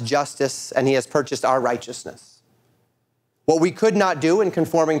God's justice and he has purchased our righteousness. What we could not do in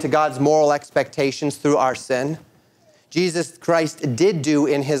conforming to God's moral expectations through our sin, Jesus Christ did do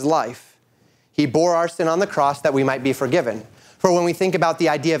in his life. He bore our sin on the cross that we might be forgiven. For when we think about the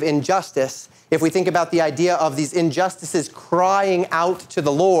idea of injustice, if we think about the idea of these injustices crying out to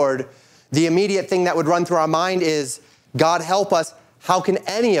the Lord, the immediate thing that would run through our mind is, God help us, how can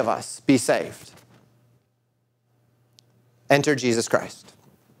any of us be saved? Enter Jesus Christ.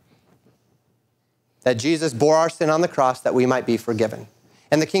 That Jesus bore our sin on the cross that we might be forgiven.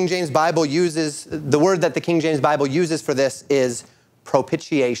 And the King James Bible uses, the word that the King James Bible uses for this is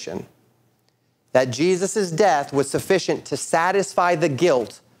propitiation. That Jesus' death was sufficient to satisfy the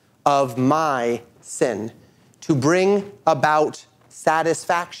guilt of my sin, to bring about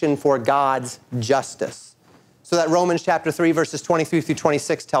satisfaction for God's justice. So that Romans chapter 3, verses 23 through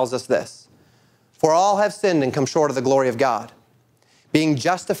 26 tells us this. For all have sinned and come short of the glory of God, being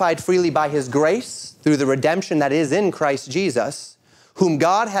justified freely by his grace through the redemption that is in Christ Jesus, whom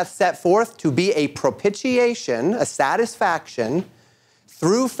God hath set forth to be a propitiation, a satisfaction,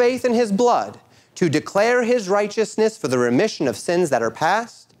 through faith in his blood, to declare his righteousness for the remission of sins that are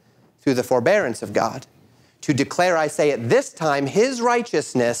past, through the forbearance of God, to declare, I say at this time, his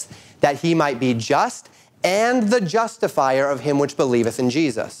righteousness, that he might be just and the justifier of him which believeth in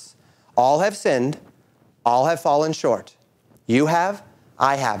Jesus. All have sinned, all have fallen short. You have,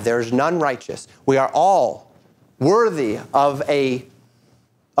 I have. There is none righteous. We are all worthy of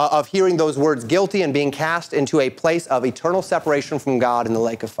hearing those words, guilty, and being cast into a place of eternal separation from God in the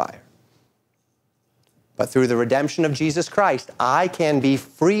lake of fire. But through the redemption of Jesus Christ, I can be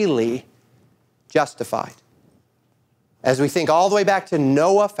freely justified. As we think all the way back to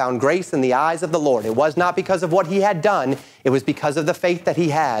Noah found grace in the eyes of the Lord, it was not because of what he had done, it was because of the faith that he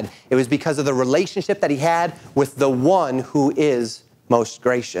had. It was because of the relationship that he had with the one who is most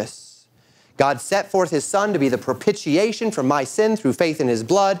gracious. God set forth his son to be the propitiation for my sin through faith in his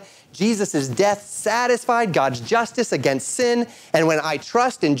blood. Jesus' death satisfied God's justice against sin. And when I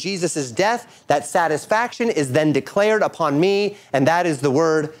trust in Jesus' death, that satisfaction is then declared upon me, and that is the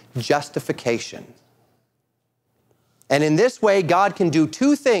word justification. And in this way, God can do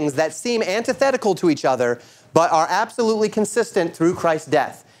two things that seem antithetical to each other, but are absolutely consistent through Christ's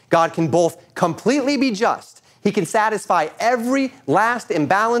death. God can both completely be just. He can satisfy every last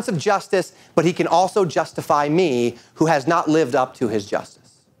imbalance of justice, but he can also justify me who has not lived up to his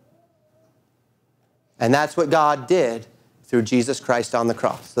justice. And that's what God did through Jesus Christ on the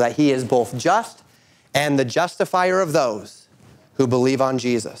cross, so that he is both just and the justifier of those who believe on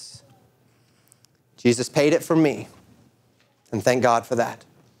Jesus. Jesus paid it for me, and thank God for that.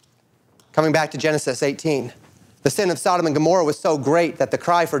 Coming back to Genesis 18, the sin of Sodom and Gomorrah was so great that the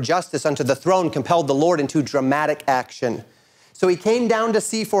cry for justice unto the throne compelled the Lord into dramatic action. So he came down to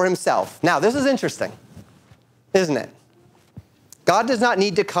see for himself. Now, this is interesting, isn't it? God does not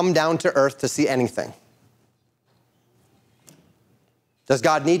need to come down to earth to see anything. Does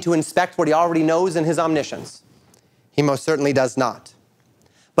God need to inspect what he already knows in his omniscience? He most certainly does not.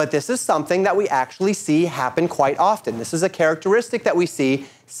 But this is something that we actually see happen quite often. This is a characteristic that we see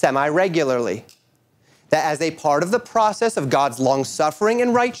semi-regularly. That as a part of the process of God's long-suffering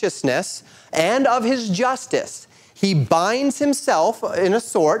and righteousness and of his justice, he binds himself, in a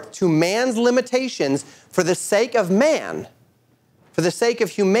sort, to man's limitations for the sake of man, for the sake of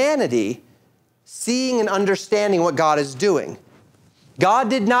humanity, seeing and understanding what God is doing. God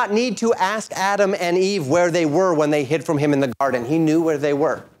did not need to ask Adam and Eve where they were when they hid from him in the garden. He knew where they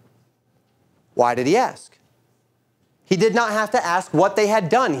were. Why did he ask? He did not have to ask what they had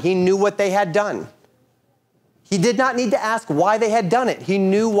done. He knew what they had done. He did not need to ask why they had done it. He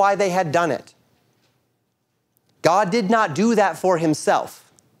knew why they had done it. God did not do that for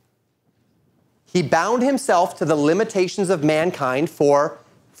himself. He bound himself to the limitations of mankind for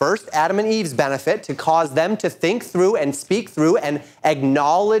first, Adam and Eve's benefit, to cause them to think through and speak through and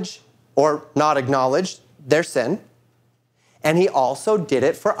acknowledge or not acknowledge their sin. And he also did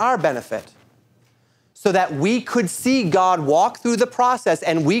it for our benefit, so that we could see God walk through the process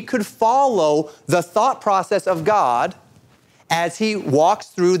and we could follow the thought process of God as he walks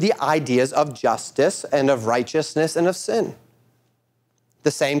through the ideas of justice and of righteousness and of sin.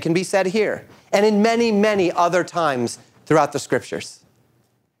 The same can be said here and in many, many other times throughout the scriptures.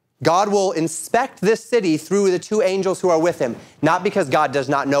 God will inspect this city through the two angels who are with him, not because God does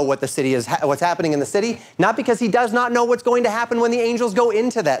not know what the city is, what's happening in the city, not because he does not know what's going to happen when the angels go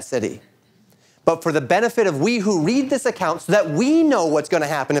into that city, but for the benefit of we who read this account so that we know what's going to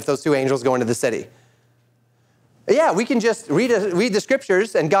happen if those two angels go into the city. Yeah, we can just read the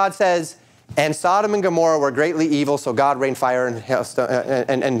scriptures and God says, and Sodom and Gomorrah were greatly evil, so God rained fire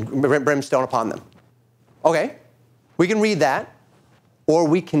and brimstone upon them. Okay, we can read that. Or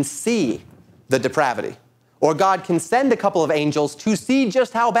we can see the depravity. Or God can send a couple of angels to see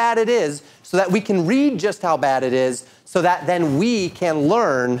just how bad it is so that we can read just how bad it is so that then we can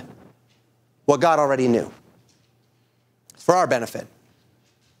learn what God already knew. It's for our benefit.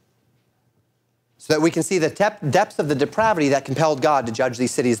 So that we can see the depths of the depravity that compelled God to judge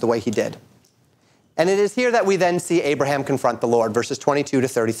these cities the way he did. And it is here that we then see Abraham confront the Lord, verses 22 to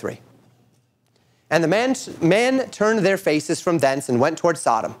 33. And the men turned their faces from thence and went toward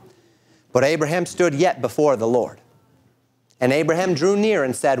Sodom. But Abraham stood yet before the Lord. And Abraham drew near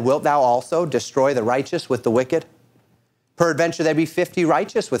and said, Wilt thou also destroy the righteous with the wicked? Peradventure there be 50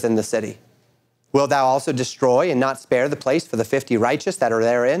 righteous within the city. Wilt thou also destroy and not spare the place for the 50 righteous that are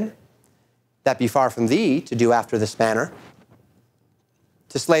therein? That be far from thee to do after this manner,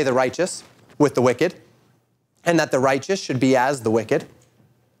 to slay the righteous with the wicked, and that the righteous should be as the wicked.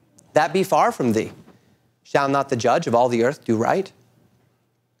 That be far from thee. Shall not the judge of all the earth do right?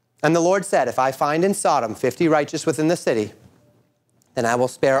 And the Lord said, If I find in Sodom 50 righteous within the city, then I will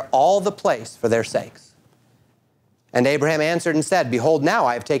spare all the place for their sakes. And Abraham answered and said, Behold, now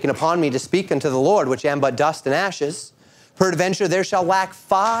I have taken upon me to speak unto the Lord, which am but dust and ashes. Peradventure there shall lack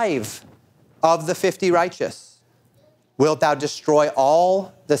 5 of the 50 righteous. Wilt thou destroy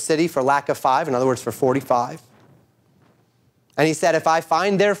all the city for lack of 5? In other words, for 45. And he said, If I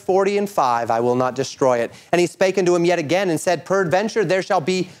find there 40 and 5, I will not destroy it. And he spake unto him yet again and said, Peradventure there shall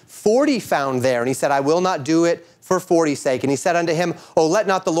be 40 found there. And he said, I will not do it for 40's sake. And he said unto him, O let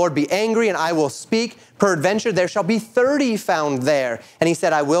not the Lord be angry, and I will speak. Peradventure there shall be 30 found there. And he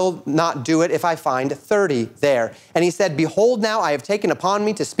said, I will not do it if I find 30 there. And he said, Behold, now I have taken upon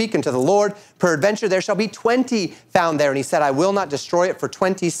me to speak unto the Lord. Peradventure there shall be 20 found there. And he said, I will not destroy it for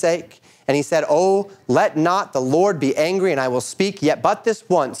 20's sake. And he said, Oh, let not the Lord be angry, and I will speak yet but this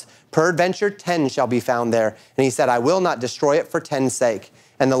once. Peradventure 10 shall be found there. And he said, I will not destroy it for 10's sake.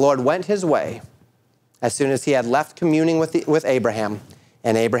 And the Lord went his way as soon as he had left communing with Abraham,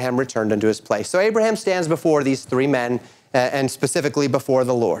 and Abraham returned unto his place. So Abraham stands before these 3 men, and specifically before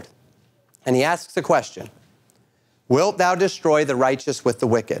the Lord. And he asks a question, Wilt thou destroy the righteous with the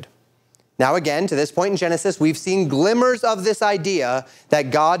wicked? Now again, to this point in Genesis, we've seen glimmers of this idea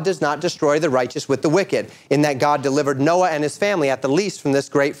that God does not destroy the righteous with the wicked, in that God delivered Noah and his family at the least from this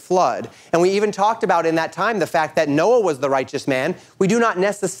great flood. And we even talked about in that time the fact that Noah was the righteous man. We do not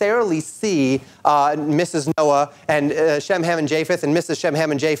necessarily see Mrs. Noah and Shem, Ham, and Japheth and Mrs. Shem, Ham,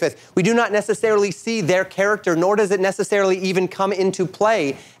 and Japheth. We do not necessarily see their character, nor does it necessarily even come into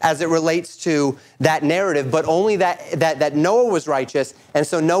play as it relates to that narrative, but only that Noah was righteous, and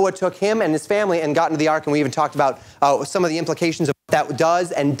so Noah took him and his family and got into the ark, and we even talked about some of the implications of what that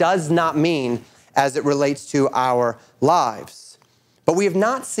does and does not mean as it relates to our lives. But we have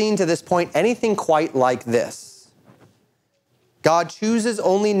not seen to this point anything quite like this. God chooses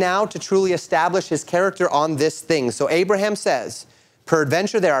only now to truly establish his character on this thing. So Abraham says,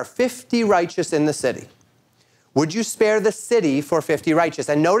 peradventure there are 50 righteous in the city. Would you spare the city for 50 righteous?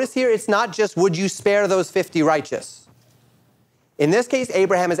 And notice here, it's not just would you spare those 50 righteous. In this case,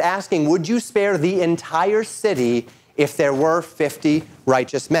 Abraham is asking, would you spare the entire city if there were 50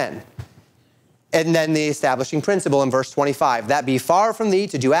 righteous men? And then the establishing principle in verse 25, that be far from thee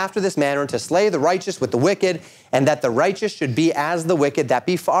to do after this manner, and to slay the righteous with the wicked, and that the righteous should be as the wicked, that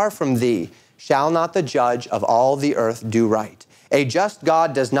be far from thee. Shall not the judge of all the earth do right? A just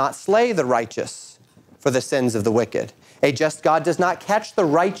God does not slay the righteous for the sins of the wicked. A just God does not catch the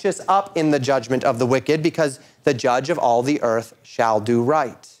righteous up in the judgment of the wicked, because the judge of all the earth shall do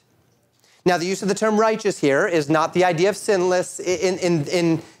right. Now, the use of the term righteous here is not the idea of sinless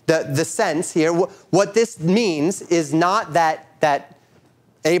in the sense here. What this means is not that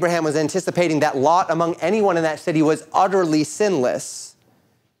Abraham was anticipating that Lot among anyone in that city was utterly sinless,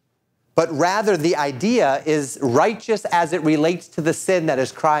 but rather the idea is righteous as it relates to the sin that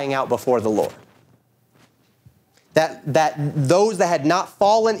is crying out before the Lord. That those that had not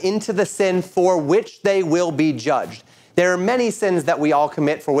fallen into the sin for which they will be judged. There are many sins that we all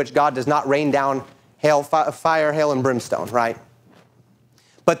commit for which God does not rain down fire, hail, and brimstone, right?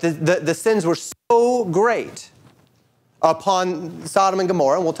 But the sins were so great upon Sodom and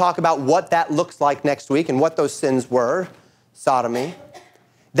Gomorrah, and we'll talk about what that looks like next week and what those sins were, sodomy,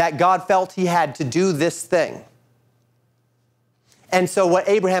 that God felt he had to do this thing. And so what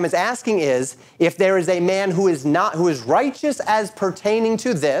Abraham is asking is, if there is a man who is righteous as pertaining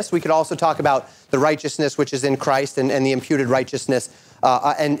to this, we could also talk about the righteousness which is in Christ and the imputed righteousness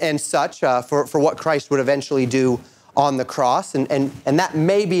and such for what Christ would eventually do on the cross. And that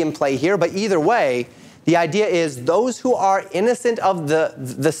may be in play here, but either way, the idea is those who are innocent of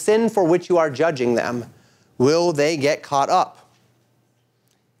the sin for which you are judging them, will they get caught up?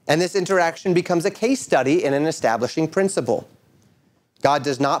 And this interaction becomes a case study in an establishing principle. God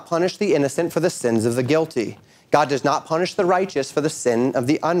does not punish the innocent for the sins of the guilty. God does not punish the righteous for the sin of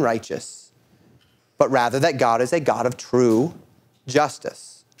the unrighteous, but rather that God is a God of true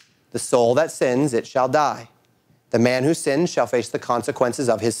justice. The soul that sins, it shall die. The man who sins shall face the consequences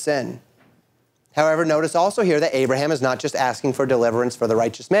of his sin. However, notice also here that Abraham is not just asking for deliverance for the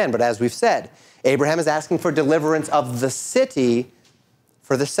righteous man, but as we've said, Abraham is asking for deliverance of the city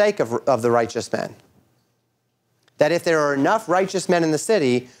for the sake of the righteous men. That if there are enough righteous men in the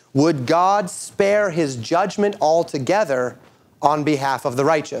city, would God spare his judgment altogether on behalf of the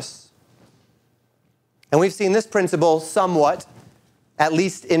righteous? And we've seen this principle somewhat, at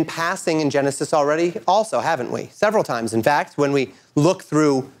least in passing in Genesis already also, haven't we? Several times, in fact, when we look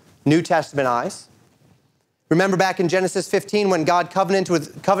through New Testament eyes. Remember back in Genesis 15 when God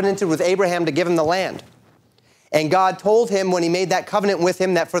covenanted with Abraham to give him the land. And God told him when he made that covenant with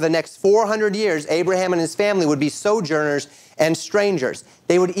him that for the next 400 years, Abraham and his family would be sojourners and strangers.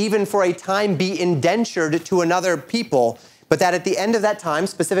 They would even for a time be indentured to another people, but that at the end of that time,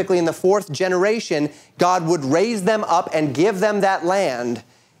 specifically in the fourth generation, God would raise them up and give them that land.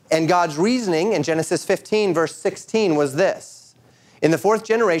 And God's reasoning in Genesis 15, verse 16 was this: in the fourth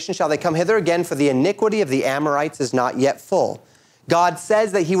generation shall they come hither again, for the iniquity of the Amorites is not yet full. God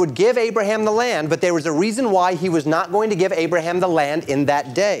says that he would give Abraham the land, but there was a reason why he was not going to give Abraham the land in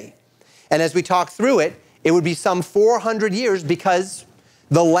that day. And as we talk through it, it would be some 400 years because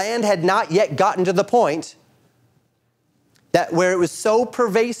the land had not yet gotten to the point that where it was so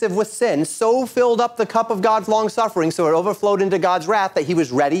pervasive with sin, so filled up the cup of God's long suffering, so it overflowed into God's wrath that he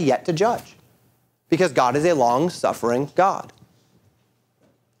was ready yet to judge. Because God is a long-suffering God.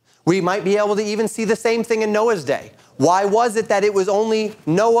 We might be able to even see the same thing in Noah's day. Why was it that it was only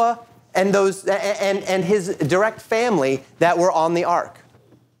Noah and his direct family that were on the ark?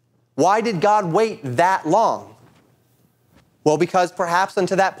 Why did God wait that long? Well, because perhaps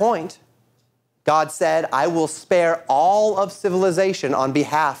unto that point, God said, I will spare all of civilization on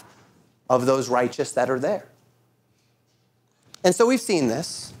behalf of those righteous that are there. And so we've seen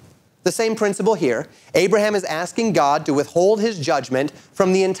this. the same principle here. Abraham is asking God to withhold his judgment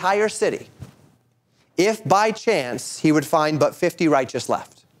from the entire city if by chance he would find but 50 righteous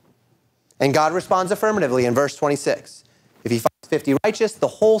left. And God responds affirmatively in verse 26. If he finds 50 righteous, the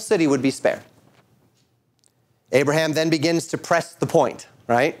whole city would be spared. Abraham then begins to press the point,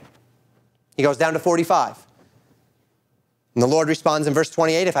 right? He goes down to 45. And the Lord responds in verse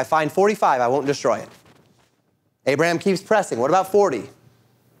 28, if I find 45, I won't destroy it. Abraham keeps pressing. What about 40?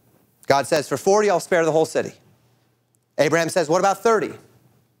 God says, for 40, I'll spare the whole city. Abraham says, what about 30?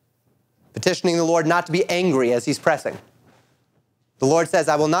 Petitioning the Lord not to be angry as he's pressing. The Lord says,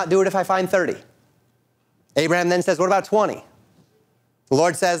 I will not do it if I find 30. Abraham then says, what about 20? The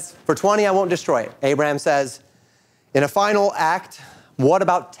Lord says, for 20, I won't destroy it. Abraham says, in a final act, what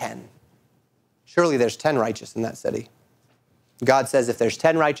about 10? Surely there's 10 righteous in that city. God says, if there's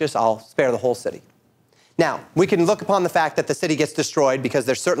 10 righteous, I'll spare the whole city. Now, we can look upon the fact that the city gets destroyed because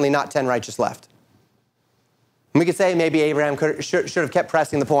there's certainly not 10 righteous left. We could say maybe Abraham should have kept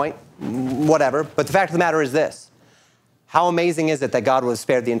pressing the point, whatever. But the fact of the matter is this. How amazing is it that God would have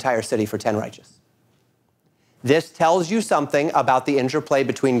spared the entire city for 10 righteous? This tells you something about the interplay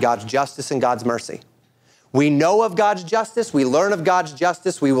between God's justice and God's mercy. We know of God's justice. We learn of God's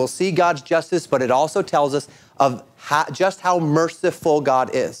justice. We will see God's justice, but it also tells us of just how merciful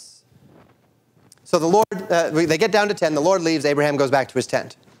God is. So the Lord, they get down to 10. The Lord leaves. Abraham goes back to his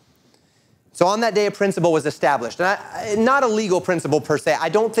tent. So on that day, a principle was established. And not a legal principle per se. I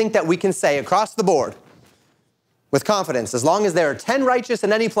don't think that we can say across the board with confidence, as long as there are 10 righteous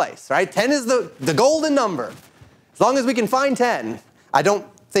in any place, right? 10 is the golden number. As long as we can find 10, I don't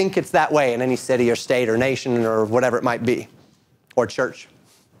think it's that way in any city or state or nation or whatever it might be, or church.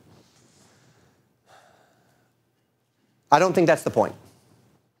 I don't think that's the point.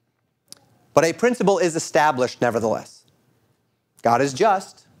 But a principle is established nevertheless. God is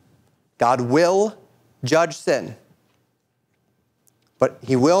just. God will judge sin. But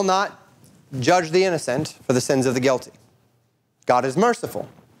he will not judge the innocent for the sins of the guilty. God is merciful.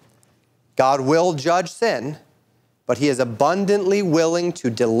 God will judge sin, but he is abundantly willing to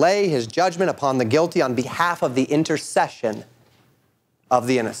delay his judgment upon the guilty on behalf of the intercession of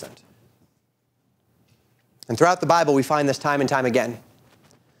the innocent. And throughout the Bible, we find this time and time again.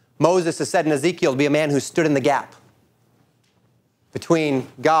 Moses is said in Ezekiel to be a man who stood in the gap between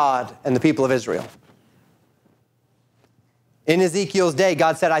God and the people of Israel. In Ezekiel's day,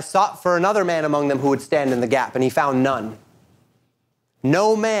 God said, I sought for another man among them who would stand in the gap, and he found none.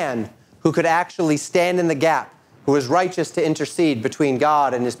 No man who could actually stand in the gap, who was righteous to intercede between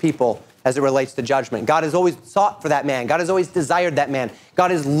God and his people as it relates to judgment. God has always sought for that man. God has always desired that man.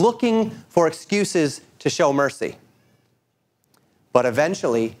 God is looking for excuses to show mercy. But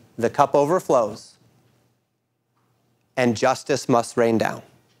eventually, the cup overflows, and justice must rain down.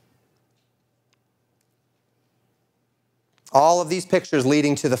 All of these pictures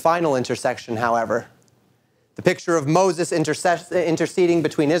leading to the final intersection, however, the picture of Moses interceding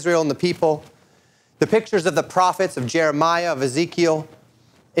between Israel and the people, the pictures of the prophets of Jeremiah, of Ezekiel,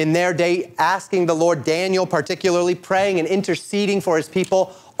 in their day asking the Lord, Daniel particularly, praying and interceding for his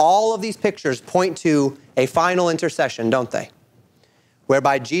people, all of these pictures point to a final intercession, don't they?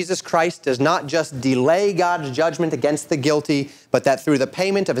 Whereby Jesus Christ does not just delay God's judgment against the guilty, but that through the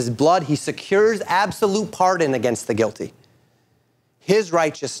payment of his blood, he secures absolute pardon against the guilty. His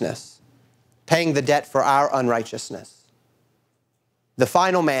righteousness paying the debt for our unrighteousness. The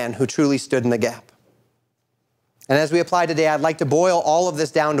final man who truly stood in the gap. And as we apply today, I'd like to boil all of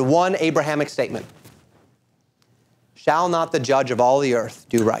this down to one Abrahamic statement. Shall not the judge of all the earth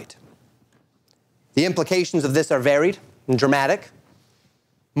do right? The implications of this are varied and dramatic,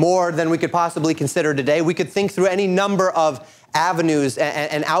 more than we could possibly consider today. We could think through any number of avenues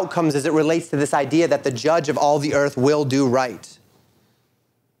and outcomes as it relates to this idea that the judge of all the earth will do right.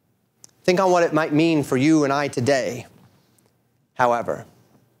 Think on what it might mean for you and I today. However,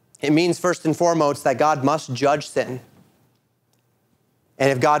 it means first and foremost that God must judge sin.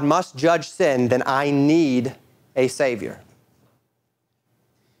 And if God must judge sin, then I need a Savior.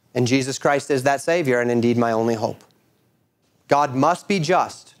 And Jesus Christ is that Savior and indeed my only hope. God must be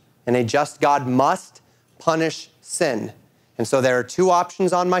just, and a just God must punish sin. And so there are two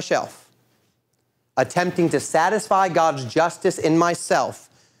options on my shelf. Attempting to satisfy God's justice in myself,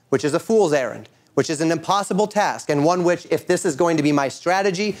 which is a fool's errand, which is an impossible task, and one which, if this is going to be my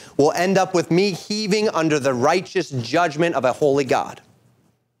strategy, will end up with me heaving under the righteous judgment of a holy God.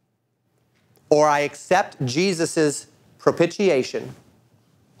 Or I accept Jesus' propitiation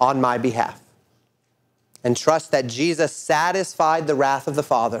on my behalf and trust that Jesus satisfied the wrath of the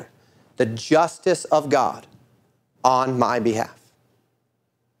Father, the justice of God, on my behalf.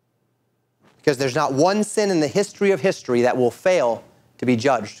 Because there's not one sin in the history of history that will fail to be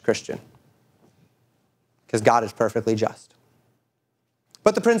judged, Christian. Because God is perfectly just.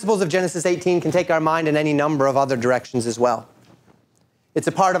 But the principles of Genesis 18 can take our mind in any number of other directions as well. It's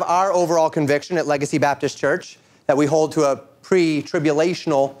a part of our overall conviction at Legacy Baptist Church that we hold to a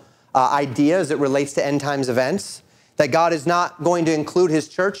pre-tribulational idea as it relates to end times events, that God is not going to include his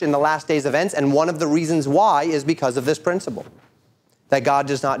church in the last days events, and one of the reasons why is because of this principle, that God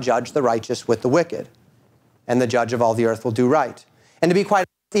does not judge the righteous with the wicked, and the judge of all the earth will do right. And to be quite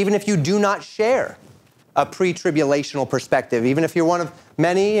honest, even if you do not share a pre-tribulational perspective, even if you're one of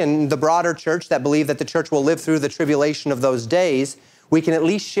many in the broader church that believe that the church will live through the tribulation of those days, we can at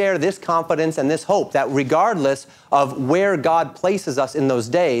least share this confidence and this hope that regardless of where God places us in those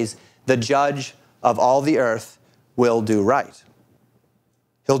days, the judge of all the earth will do right.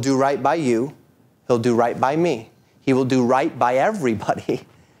 He'll do right by you. He'll do right by me. He will do right by everybody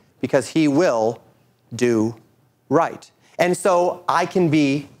because he will do right. And so I can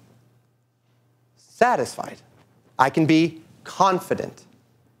be satisfied. I can be confident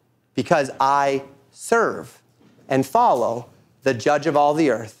because I serve and follow the judge of all the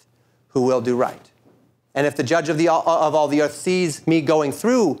earth who will do right. And if the judge of all the earth sees me going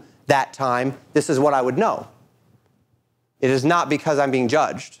through that time, this is what I would know. It is not because I'm being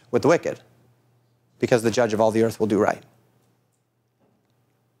judged with the wicked, because the judge of all the earth will do right.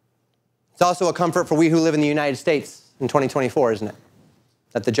 It's also a comfort for we who live in the United States in 2024, isn't it?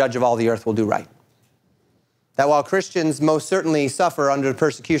 That the judge of all the earth will do right. That while Christians most certainly suffer under the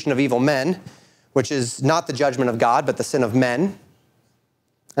persecution of evil men, which is not the judgment of God, but the sin of men,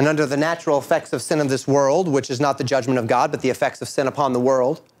 and under the natural effects of sin of this world, which is not the judgment of God, but the effects of sin upon the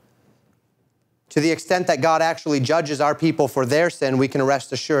world, to the extent that God actually judges our people for their sin, we can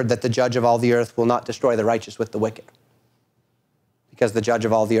rest assured that the judge of all the earth will not destroy the righteous with the wicked, because the judge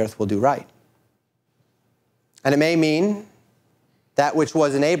of all the earth will do right. And it may mean that which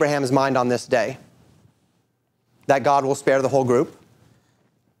was in Abraham's mind on this day, that God will spare the whole group.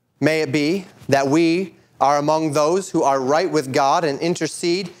 May it be that we are among those who are right with God and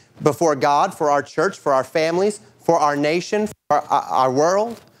intercede before God for our church, for our families, for our nation, for our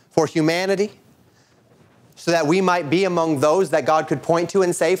world, for humanity, so that we might be among those that God could point to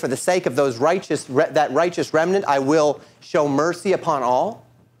and say, for the sake of those that righteous remnant, I will show mercy upon all.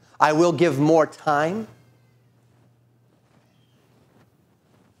 I will give more time.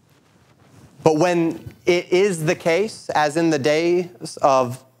 But when it is the case, as in the days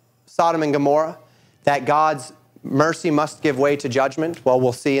of Sodom and Gomorrah, that God's mercy must give way to judgment, well,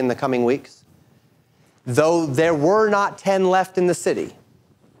 we'll see in the coming weeks. Though there were not 10 left in the city,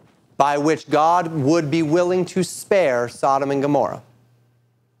 by which God would be willing to spare Sodom and Gomorrah,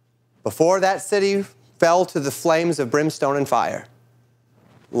 before that city fell to the flames of brimstone and fire,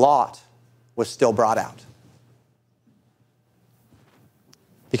 Lot was still brought out.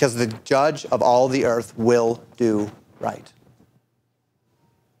 Because the judge of all the earth will do right.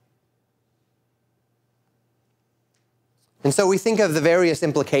 And so we think of the various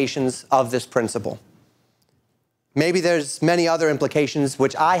implications of this principle. Maybe there's many other implications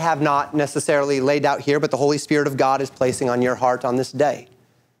which I have not necessarily laid out here, but the Holy Spirit of God is placing on your heart on this day.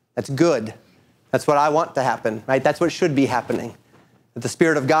 That's good. That's what I want to happen, right? That's what should be happening. That the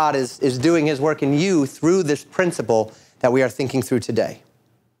Spirit of God is doing his work in you through this principle that we are thinking through today.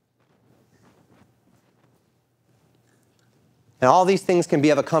 And all these things can be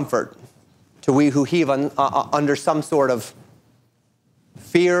of a comfort to we who heave under some sort of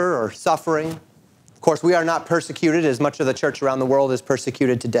fear or suffering. Of course, we are not persecuted as much of the church around the world is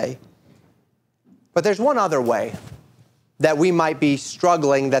persecuted today. But there's one other way that we might be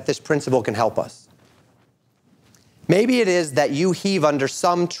struggling that this principle can help us. Maybe it is that you heave under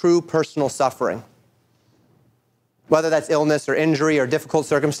some true personal suffering, whether that's illness or injury or difficult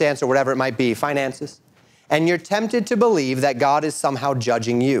circumstance or whatever it might be, finances. And you're tempted to believe that God is somehow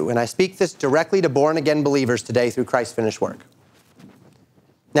judging you. And I speak this directly to born-again believers today through Christ's finished work.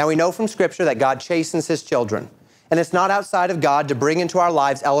 Now, we know from Scripture that God chastens his children. And it's not outside of God to bring into our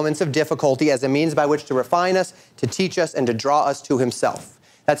lives elements of difficulty as a means by which to refine us, to teach us, and to draw us to himself.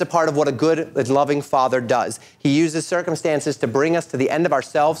 That's a part of what a good and loving father does. He uses circumstances to bring us to the end of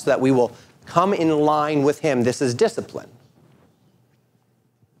ourselves so that we will come in line with him. This is discipline.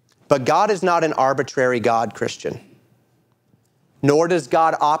 But God is not an arbitrary God, Christian. Nor does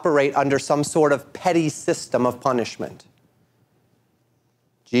God operate under some sort of petty system of punishment.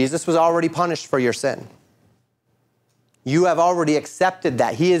 Jesus was already punished for your sin. You have already accepted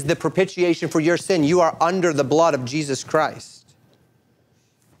that. He is the propitiation for your sin. You are under the blood of Jesus Christ.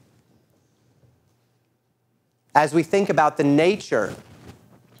 As we think about the nature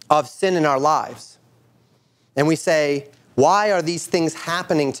of sin in our lives, and we say, why are these things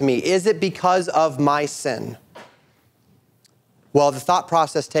happening to me? Is it because of my sin? Well, the thought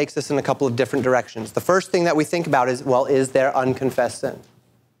process takes us in a couple of different directions. The first thing that we think about is, well, is there unconfessed sin?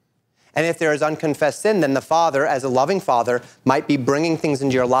 And if there is unconfessed sin, then the Father, as a loving Father, might be bringing things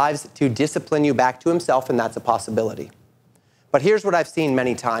into your lives to discipline you back to himself, and that's a possibility. But here's what I've seen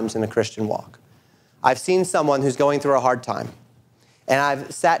many times in a Christian walk. I've seen someone who's going through a hard time, and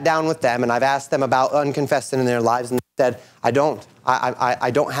I've sat down with them, and I've asked them about unconfessed sin in their lives, and they said, I don't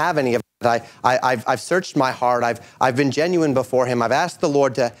have any of it. I've searched my heart. I've been genuine before him. I've asked the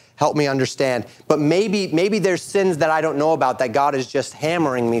Lord to help me understand. But maybe there's sins that I don't know about that God is just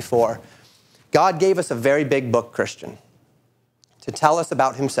hammering me for. God gave us a very big book, Christian, to tell us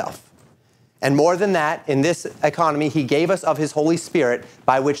about himself. And more than that, in this economy, he gave us of his Holy Spirit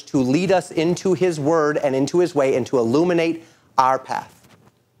by which to lead us into his word and into his way and to illuminate our path.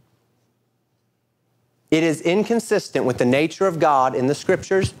 It is inconsistent with the nature of God in the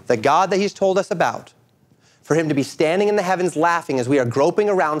scriptures, the God that he's told us about, for him to be standing in the heavens laughing as we are groping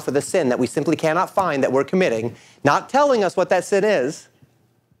around for the sin that we simply cannot find that we're committing, not telling us what that sin is,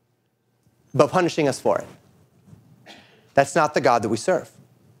 but punishing us for it. That's not the God that we serve.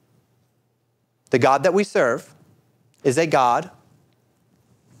 The God that we serve is a God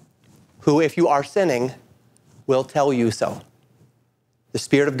who, if you are sinning, will tell you so. The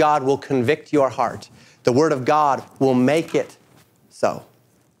Spirit of God will convict your heart. The Word of God will make it so.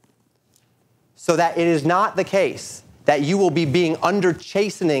 So that it is not the case that you will be being under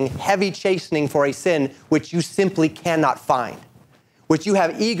chastening, heavy chastening for a sin which you simply cannot find, which you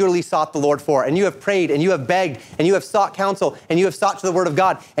have eagerly sought the Lord for, and you have prayed, and you have begged, and you have sought counsel, and you have sought to the Word of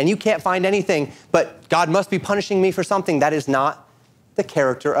God, and you can't find anything, but God must be punishing me for something. That is not the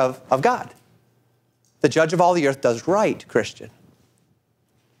character of God. The judge of all the earth does right, Christian.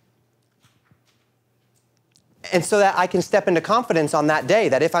 And so that I can step into confidence on that day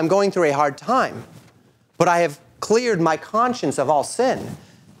that if I'm going through a hard time, but I have cleared my conscience of all sin,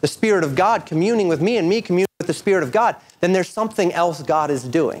 the Spirit of God communing with me and me communing with the Spirit of God, then there's something else God is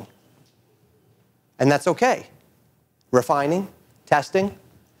doing. And that's okay. Refining, testing,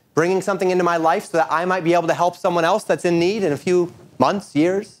 bringing something into my life so that I might be able to help someone else that's in need in a few months,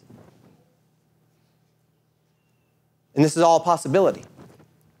 years. And this is all a possibility.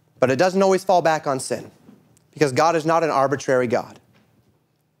 But it doesn't always fall back on sin, because God is not an arbitrary God.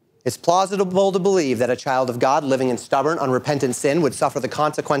 It's plausible to believe that a child of God living in stubborn, unrepentant sin would suffer the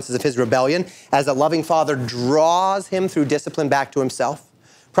consequences of his rebellion as a loving Father draws him through discipline back to himself.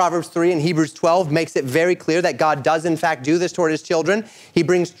 Proverbs 3 and Hebrews 12 makes it very clear that God does in fact do this toward his children. He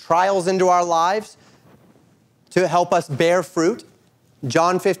brings trials into our lives to help us bear fruit.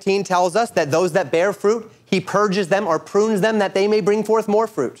 John 15 tells us that those that bear fruit, he purges them or prunes them that they may bring forth more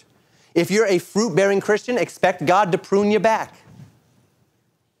fruit. If you're a fruit-bearing Christian, expect God to prune you back.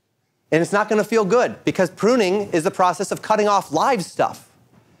 And it's not going to feel good, because pruning is the process of cutting off live stuff.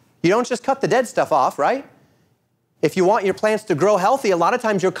 You don't just cut the dead stuff off, right? If you want your plants to grow healthy, a lot of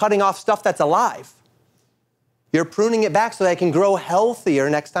times you're cutting off stuff that's alive. You're pruning it back so that it can grow healthier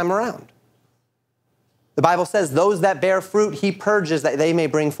next time around. The Bible says, those that bear fruit, he purges that they may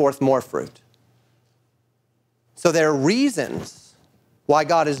bring forth more fruit. So there are reasons why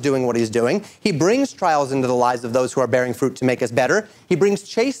God is doing what he's doing. He brings trials into the lives of those who are bearing fruit to make us better. He brings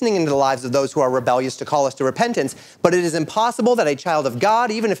chastening into the lives of those who are rebellious to call us to repentance. But it is impossible that a child of God,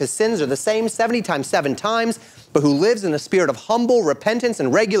 even if his sins are the same 70 times 7 times, but who lives in a spirit of humble repentance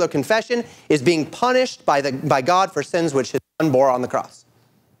and regular confession, is being punished by God for sins which his Son bore on the cross.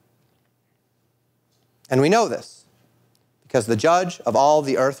 And we know this because the judge of all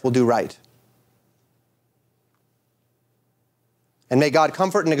the earth will do right. And may God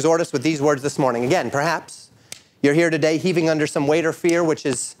comfort and exhort us with these words this morning. Again, perhaps you're here today heaving under some weight or fear which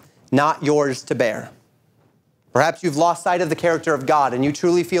is not yours to bear. Perhaps you've lost sight of the character of God and you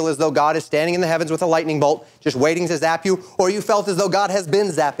truly feel as though God is standing in the heavens with a lightning bolt just waiting to zap you, or you felt as though God has been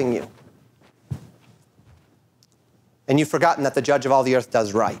zapping you. And you've forgotten that the judge of all the earth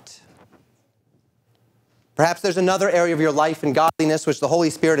does right. Perhaps there's another area of your life and godliness which the Holy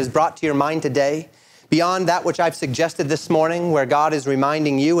Spirit has brought to your mind today, beyond that which I've suggested this morning, where God is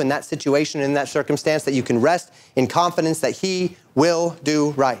reminding you in that situation, in that circumstance, that you can rest in confidence that he will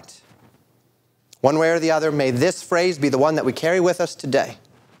do right. One way or the other, may this phrase be the one that we carry with us today.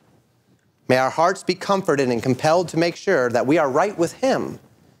 May our hearts be comforted and compelled to make sure that we are right with him,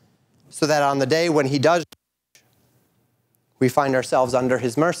 so that on the day when he does, we find ourselves under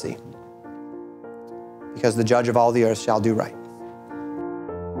his mercy, because the judge of all the earth shall do right.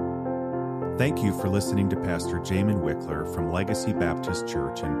 Thank you for listening to Pastor Jamen Wikler from Legacy Baptist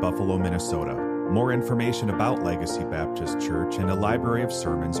Church in Buffalo, Minnesota. More information about Legacy Baptist Church and a library of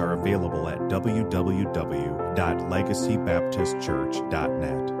sermons are available at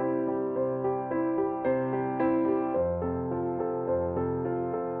www.legacybaptistchurch.net.